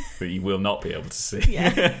recorded that you will not be able to see.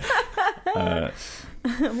 Yeah. Uh,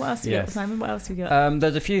 What else have you got, Yes. Simon? What else have you got?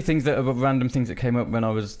 there's a few things that are random things that came up when I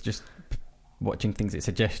was just watching things it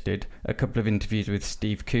suggested. A couple of interviews with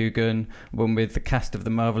Steve Coogan, one with the cast of The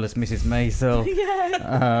Marvelous Mrs. Maisel.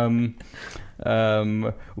 Yeah.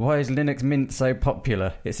 Why is Linux Mint so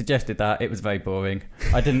popular? It suggested that. It was very boring.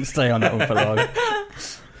 I didn't stay on that one for long.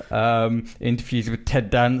 Interviews with Ted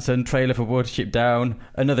Danson, trailer for Watership Down,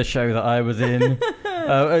 another show that I was in.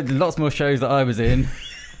 Lots more shows that I was in.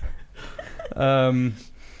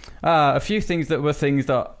 A few things that were things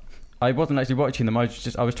that I wasn't actually watching them. I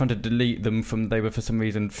was trying to delete them from. They were for some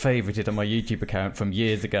reason favorited on my YouTube account from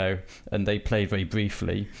years ago, and they played very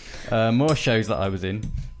briefly. More shows that I was in.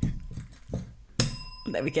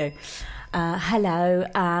 There we go. Hello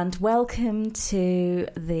and welcome to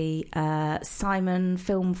the Simon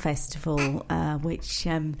Film Festival, which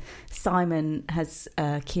Simon has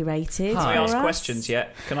curated. Can I for ask us. questions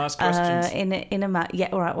yet? Can I ask questions? Yeah,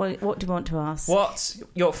 all right. What do you want to ask? What's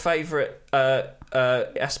your favourite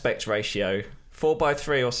aspect ratio?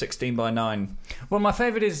 4:3 or 16:9? Well, my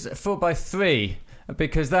favourite is 4:3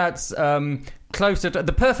 because that's closer to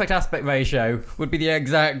the perfect aspect ratio. Would be the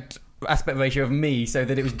exact aspect ratio of me, so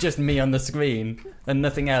that it was just me on the screen and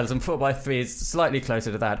nothing else. And 4:3 is slightly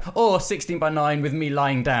closer to that, or 16:9 with me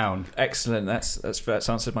lying down. Excellent. That's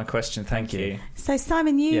answered my question. Thank you. So,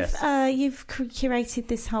 Simon, you've Yes. curated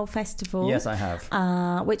this whole festival. Yes, I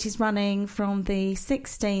have. Which is running from the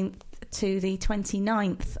 16th to the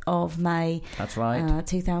 29th of May. That's right.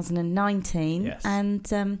 2019. Yes.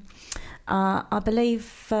 And I believe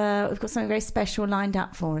we've got something very special lined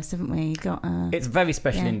up for us, haven't we? It's very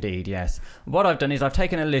special indeed, yes. What I've done is I've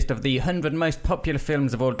taken a list of the 100 most popular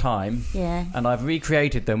films of all time, Yeah. and I've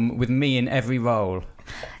recreated them with me in every role.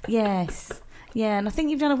 Yes. Yeah, and I think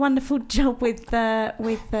you've done a wonderful job with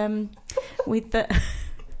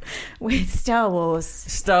with Star Wars.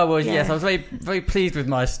 Star Wars, Yeah. yes. I was very, very pleased with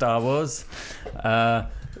my Star Wars. My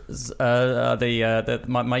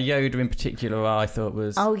Yoda in particular, I thought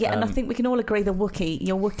was. Oh yeah, and I think we can all agree your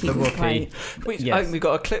Wookiee was great. Yes. We've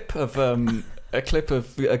got a clip of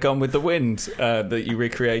Gone with the Wind that you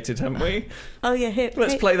recreated, haven't we? Oh yeah, here,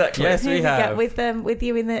 Let's play that clip. Yes, here we go, have. with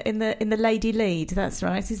you in the lady lead. That's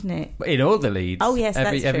right, isn't it? In all the leads. Oh yes,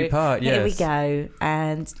 every that's true. part. Yes. Here we go,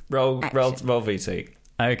 and Roll Action. VT.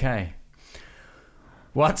 Okay.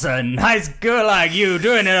 What's a nice girl like you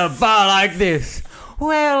doing in a bar like this?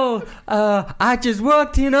 Well, I just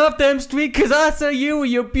walked in off them street 'cause I saw you with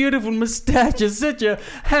your beautiful moustache. You're such a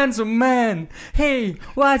handsome man. Hey,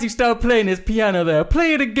 why'd you stop playing this piano there?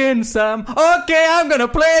 Play it again, Sam. Okay, I'm gonna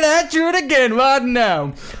play that tune again right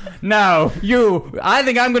now. Now, I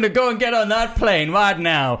think I'm gonna go and get on that plane right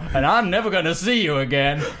now, and I'm never gonna see you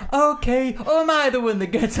again. Okay, or am I the one that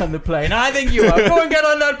gets on the plane? I think you are. Go and get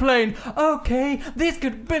on that plane. Okay, this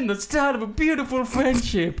could have been the start of a beautiful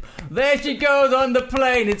friendship. There she goes on the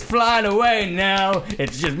plane. It's flying away now.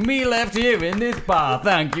 It's just me left here in this bar.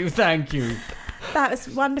 Thank you, thank you. That was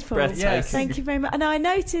wonderful. Yes. Thank you very much. And I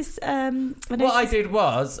noticed. What I did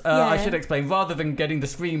was, I should explain, rather than getting the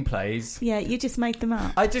screenplays, Yeah, you just made them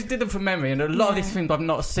up. I just did them from memory, and a lot of these films I've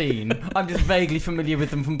not seen. I'm just vaguely familiar with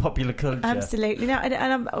them from popular culture. Absolutely. Now,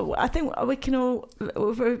 and I think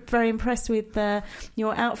we're very impressed with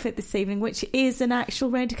your outfit this evening, which is an actual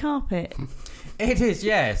red carpet. It is,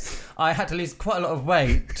 yes. I had to lose quite a lot of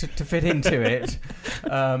weight to fit into it.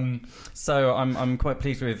 So I'm quite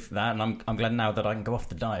pleased with that, and I'm glad now that I can go off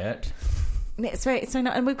the diet. It's very nice.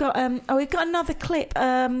 And we've got another clip.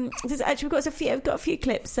 We've got a few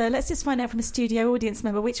clips. So let's just find out from a studio audience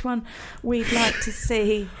member which one we'd like to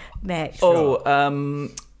see next.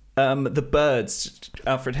 The Birds.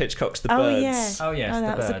 Alfred Hitchcock's The Birds. Yeah. Oh yes,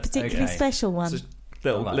 that The was Birds. a particularly special one. It's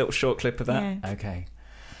a little short clip of that. Yeah. Okay.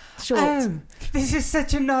 Short. Oh, this is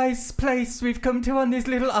such a nice place we've come to on this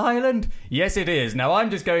little island. Yes, it is. Now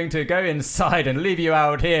I'm just going to go inside and leave you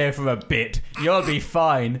out here for a bit. You'll be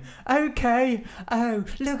fine. Okay. Oh,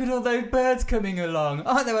 look at all those birds coming along.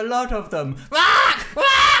 Aren't there a lot of them? Quack!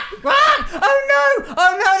 Quack! Quack! Oh no!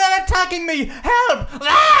 Oh no, they're attacking me! Help!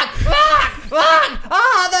 Quack! Quack! Quack!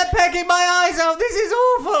 Ah, they're pecking my eyes out. This is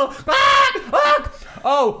awful! Quack! Quack!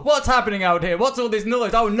 Oh, what's happening out here? What's all this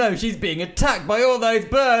noise? Oh no, she's being attacked by all those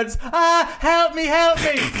birds. Ah, help me, help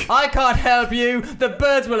me. I can't help you. The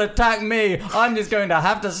birds will attack me. I'm just going to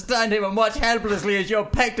have to stand here and watch helplessly as you're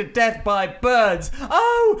pecked to death by birds.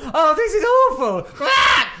 Oh, this is awful.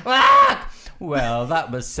 Quack, quack. Well, that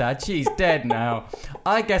was sad. She's dead now.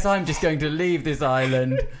 I guess I'm just going to leave this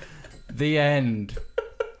island. The end.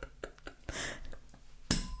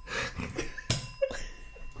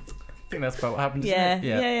 I think that's about what happened.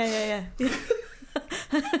 Yeah.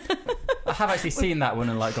 I have actually seen that one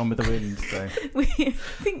and Gone with the Wind. So I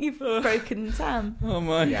think you've broken Sam. Oh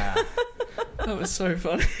my! yeah, That was so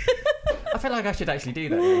funny. I feel like I should actually do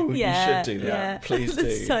that. You Yeah, should do that. yeah. Please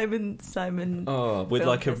do. Simon. Oh, with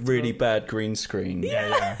Film a festival. really bad green screen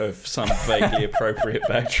Yeah. of some vaguely appropriate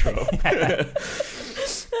backdrop.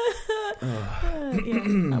 Yeah,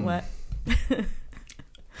 that worked.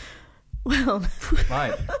 Well,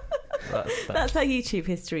 Right. that's how YouTube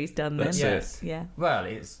history's done then. That's Yes. Yeah. Well,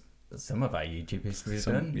 it's some of our YouTube history's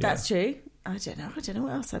done. Yeah. That's true. I don't know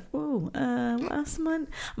what else what else am I?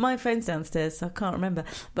 My phone's downstairs, so I can't remember.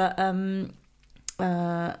 But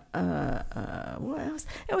what else?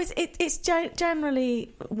 It's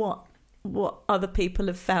generally what other people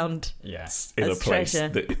have found. Yes. In a As place treasure.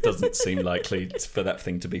 that it doesn't seem likely for that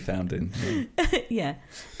thing to be found in. Yeah.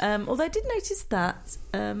 Although I did notice that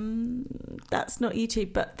that's not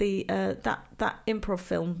YouTube, but the that improv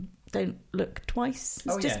film Don't Look Twice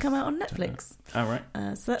has just come out on Netflix. All right.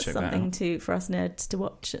 So that's Check that something for us nerds to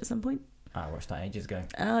watch at some point. I watched that ages ago.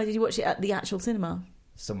 Oh, did you watch it at the actual cinema?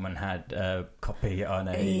 Someone had a copy on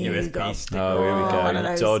a You USB got- stick. Oh, here we go. one of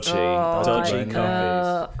those- Dodgy I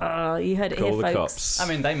know. copies. You heard it Call here, the folks. cops. I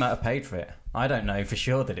mean, they might have paid for it. I don't know for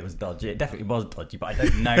sure that it was dodgy. It definitely was dodgy, but I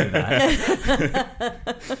don't know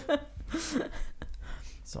that.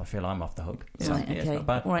 So I feel I'm off the hook. So, Right, yeah, it's okay. not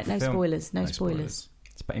bad. All right, no Film. spoilers. No spoilers.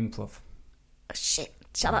 It's about improv. Oh, shit.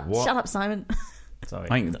 Shut up. What? Shut up, Simon. Sorry.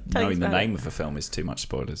 I think Tell knowing us the about name of a film is too much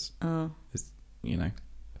spoilers. Oh,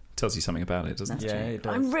 Tells you something about it, doesn't that's it? Yeah, true. it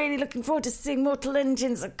does. I'm really looking forward to seeing Mortal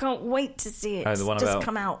Engines. I can't wait to see it. Oh, the one It's just about-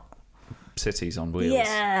 come out. Cities on Wheels.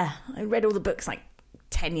 Yeah, I read all the books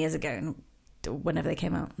 10 years ago, and whenever they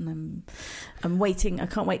came out, and I'm waiting. I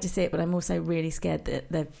can't wait to see it, but I'm also really scared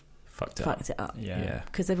that they've Fucked it fucked it up. Yeah.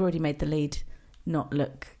 Because they've already made the lead not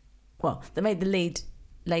look well. They made the lead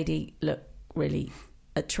lady look really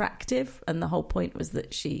attractive, and the whole point was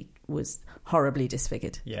that she was horribly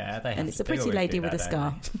disfigured. Yeah, they have And it's a they pretty always lady do with a that,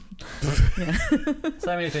 scar. don't they?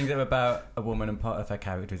 So many things that are about a woman, and part of her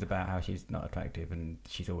character is about how she's not attractive and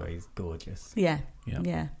she's always gorgeous. Yeah, Yeah.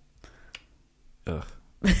 yeah. Ugh.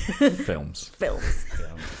 Films. Films.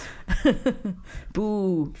 Films.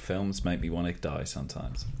 Boo. Films make me want to die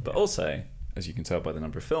sometimes. But also, as you can tell by the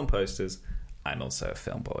number of film posters, I'm also a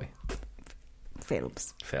film boy.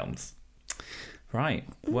 Films. Films. Right.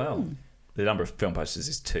 Well, The number of film posters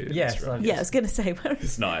is 2. Yes, That's right. Yeah, I was going to say, where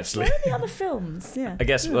It's not actually. are the other films? Yeah. I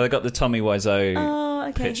guess, well, I got the Tommy Wiseau Oh,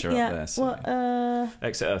 okay. picture yeah. up there. So. What?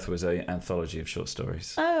 Exit Earth was an anthology of short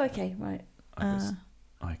stories. Oh, okay, right.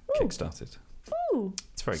 I kickstarted. Ooh.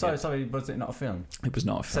 It's very So, good. sorry, was it not a film? It was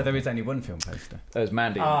not a So film. there is only one film poster. There's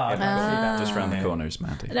Mandy. Ah, Yeah, okay. just round the Yeah. corner is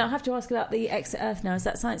Mandy. Now I have to ask about the Exit Earth now. Is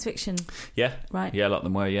that science fiction? Yeah, Right. yeah, a lot of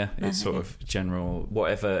them were. Yeah, it's sort Okay. of general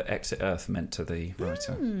whatever Exit Earth meant to the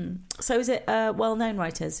writer. So is it well-known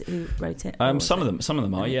writers who wrote it? or is Some it- of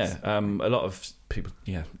them are. Nice. Yeah, a lot of people.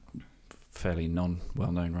 Yeah, fairly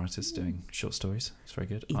non-well-known writers doing short stories. It's very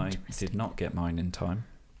good. I Interesting. did not get mine in time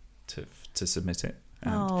to submit it.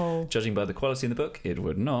 And Oh. judging by the quality in the book, it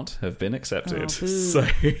would not have been accepted. Oh, boo. So,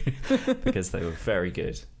 because they were very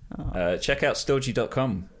good. Oh. Check out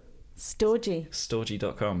Storgy.com. Storgy.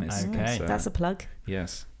 Storgy.com is Okay. That's a plug.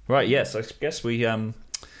 yes. Right. Yes. I guess we're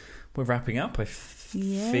wrapping up. I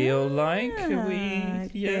feel like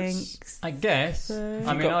yes. I guess. So-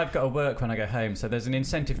 I mean, I've got to work when I go home, so there's an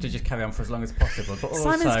incentive to just carry on for as long as possible. But also,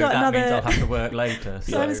 Simon's got that means another- I'll have to work later.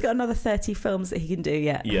 So. Simon's got another 30 films that he can do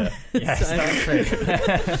yet. Yeah. Yes, So- that's true.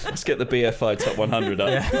 Let's get the BFI top 100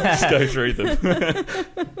 up. Let's go through them.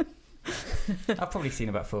 I've probably seen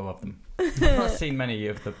about 4 of them. I've not seen many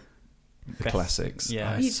of the The best- classics.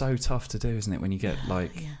 Yeah. It's so tough to do, isn't it? When you get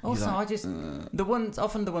like. Yeah. you're Also, like, I just the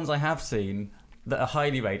ones I have seen that are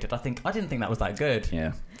highly rated. I didn't think that was that good.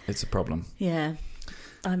 yeah, it's a problem. Yeah.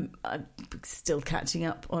 I'm still catching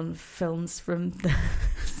up on films from the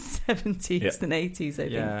 70s Yeah. and 80s, I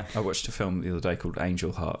think. Yeah. I watched a film the other day called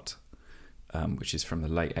Angel Heart, which is from the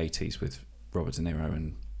late 80s with Robert De Niro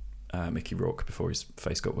and Mickey Rourke before his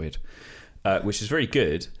face got weird, which is very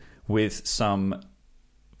good with some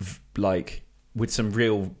with some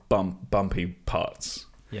real bumpy parts.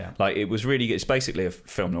 Yeah. Like it was really good. It's basically a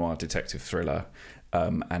film noir detective thriller,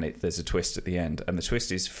 and there's a twist at the end, and the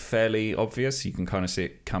twist is fairly obvious. You can kind of see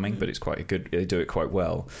it coming, but it's quite a good. They do it quite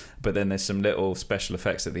well. But then there's some little special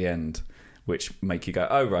effects at the end which make you go,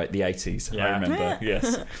 "Oh right, the 80s." Yeah. I remember.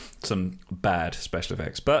 Yes, some bad special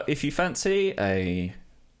effects. But if you fancy a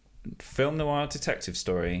film noir detective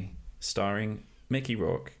story starring Mickey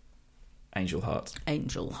Rourke, Angel Heart.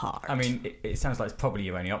 Angel Heart. I mean, it sounds like it's probably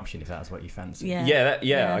your only option if that's what you fancy. Yeah.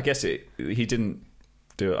 Yeah. I guess he didn't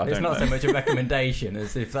do it. I It's don't not know. so much a recommendation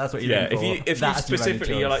as if that's what you're Yeah, looking for. if you that's your only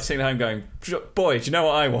specifically you're choice. like sitting at home going, boy, do you know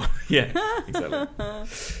what I want? Yeah, exactly.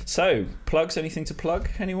 So, plugs? Anything to plug?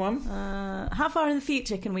 Anyone? How far in the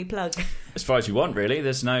future can we plug? As far as you want, really.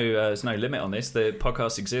 There's no limit on this. The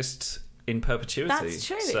podcast exists in perpetuity. That's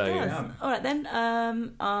true, So, it does. All right, then.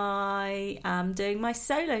 I am doing my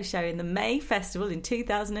solo show in the May Festival in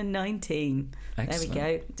 2019. Excellent. There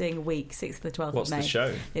we go. Doing a week, 6th to the 12th What's of May. the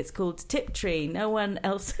show? It's called Tiptree. No one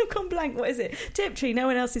else... I've gone blank. What is it? Tiptree. No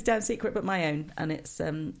one else's damn secret but my own. And it's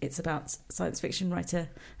about science fiction writer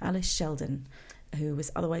Alice Sheldon, who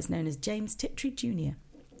was otherwise known as James Tiptree Jr.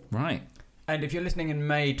 Right. And if you're listening in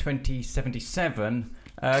May 2077,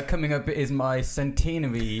 coming up is my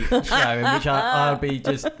centenary show in which I'll be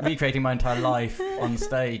just recreating my entire life on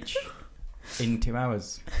stage in 2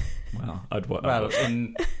 hours. Well, I'd watch. Well,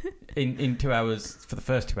 in 2 hours for the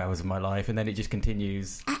first 2 hours of my life, and then it just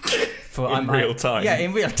continues for In real time. Yeah,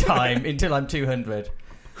 in real time until I'm 200.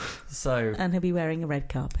 So And he'll be wearing a red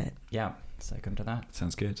carpet. yeah, so come to that.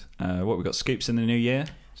 Sounds good. What, we got Scoops in the new year?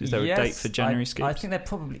 Is there a date for January Scoops? I think there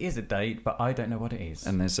probably is a date, but I don't know what it is.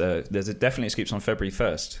 And there's definitely a Scoops on February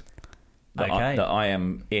 1st. That Okay. I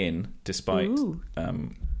am in, despite Ooh.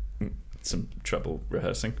 some trouble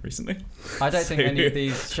rehearsing recently. I don't think any of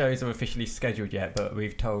these shows are officially scheduled yet, but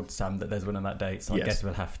we've told Sam that there's one on that date, so Yes. I guess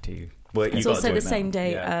we'll have to. Well, It's also the same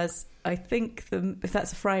day Yeah. as, I think, if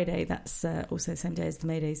that's a Friday, that's also the same day as the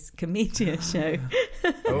Maydays Comedia show.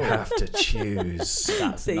 You have to choose.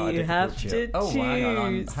 That's So not a you difficult have show. to Oh, hang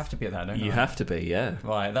on, choose. I have to be at that, don't I? You have to be, yeah.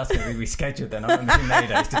 Right, that's going to be rescheduled then. I'm missing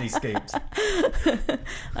Maydays to these scoops.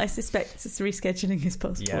 I suspect rescheduling is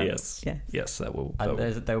possible. Yeah. Yes. Yes. Yes, that will. And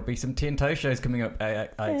there will be some tea and toast shows coming up, I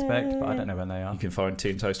expect, but I don't know when they are. You can find Tea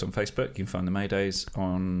and Toast on Facebook. You can find the Maydays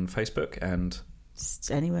on Facebook and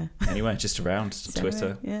Just anywhere. anywhere, just around Just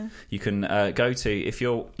Twitter. anywhere, yeah. You can go to, if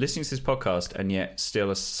you're listening to this podcast and yet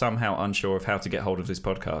still are somehow unsure of how to get hold of this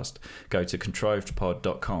podcast, go to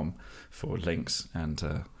contrivedpod.com for links, and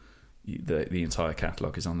the entire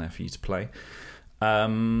catalogue is on there for you to play.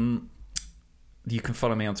 You can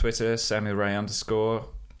follow me on Twitter, SamuelRay_.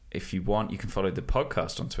 If you want, you can follow the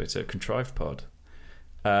podcast on Twitter, ContrivedPod.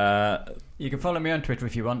 You can follow me on Twitter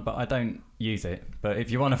if you want, but I don't use it. But if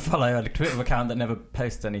you want to follow a Twitter account that never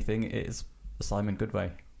posts anything, it's Simon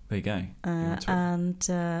Goodway. There you go. And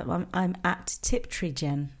I'm at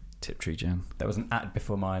TiptreeGen. Tiptree Jen. There was an at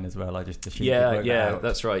before mine as well. I just assumed Yeah,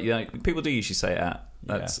 that's right. You know, people do usually say at.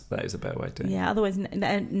 That is a better way to do it. Yeah, otherwise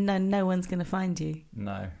no one's going to find you.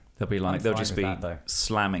 No. They'll just be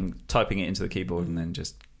typing it into the keyboard and then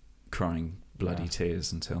just crying bloody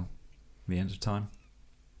tears until the end of time.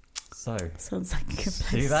 So sounds like a good place.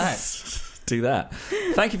 Do that. Do that.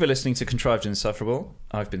 Thank you for listening to Contrived and Insufferable.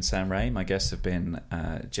 I've been Sam Ray. My guests have been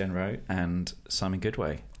Jen Rowe and Simon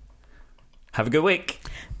Goodway. Have a good week.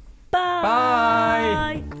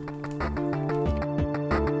 Bye. Bye.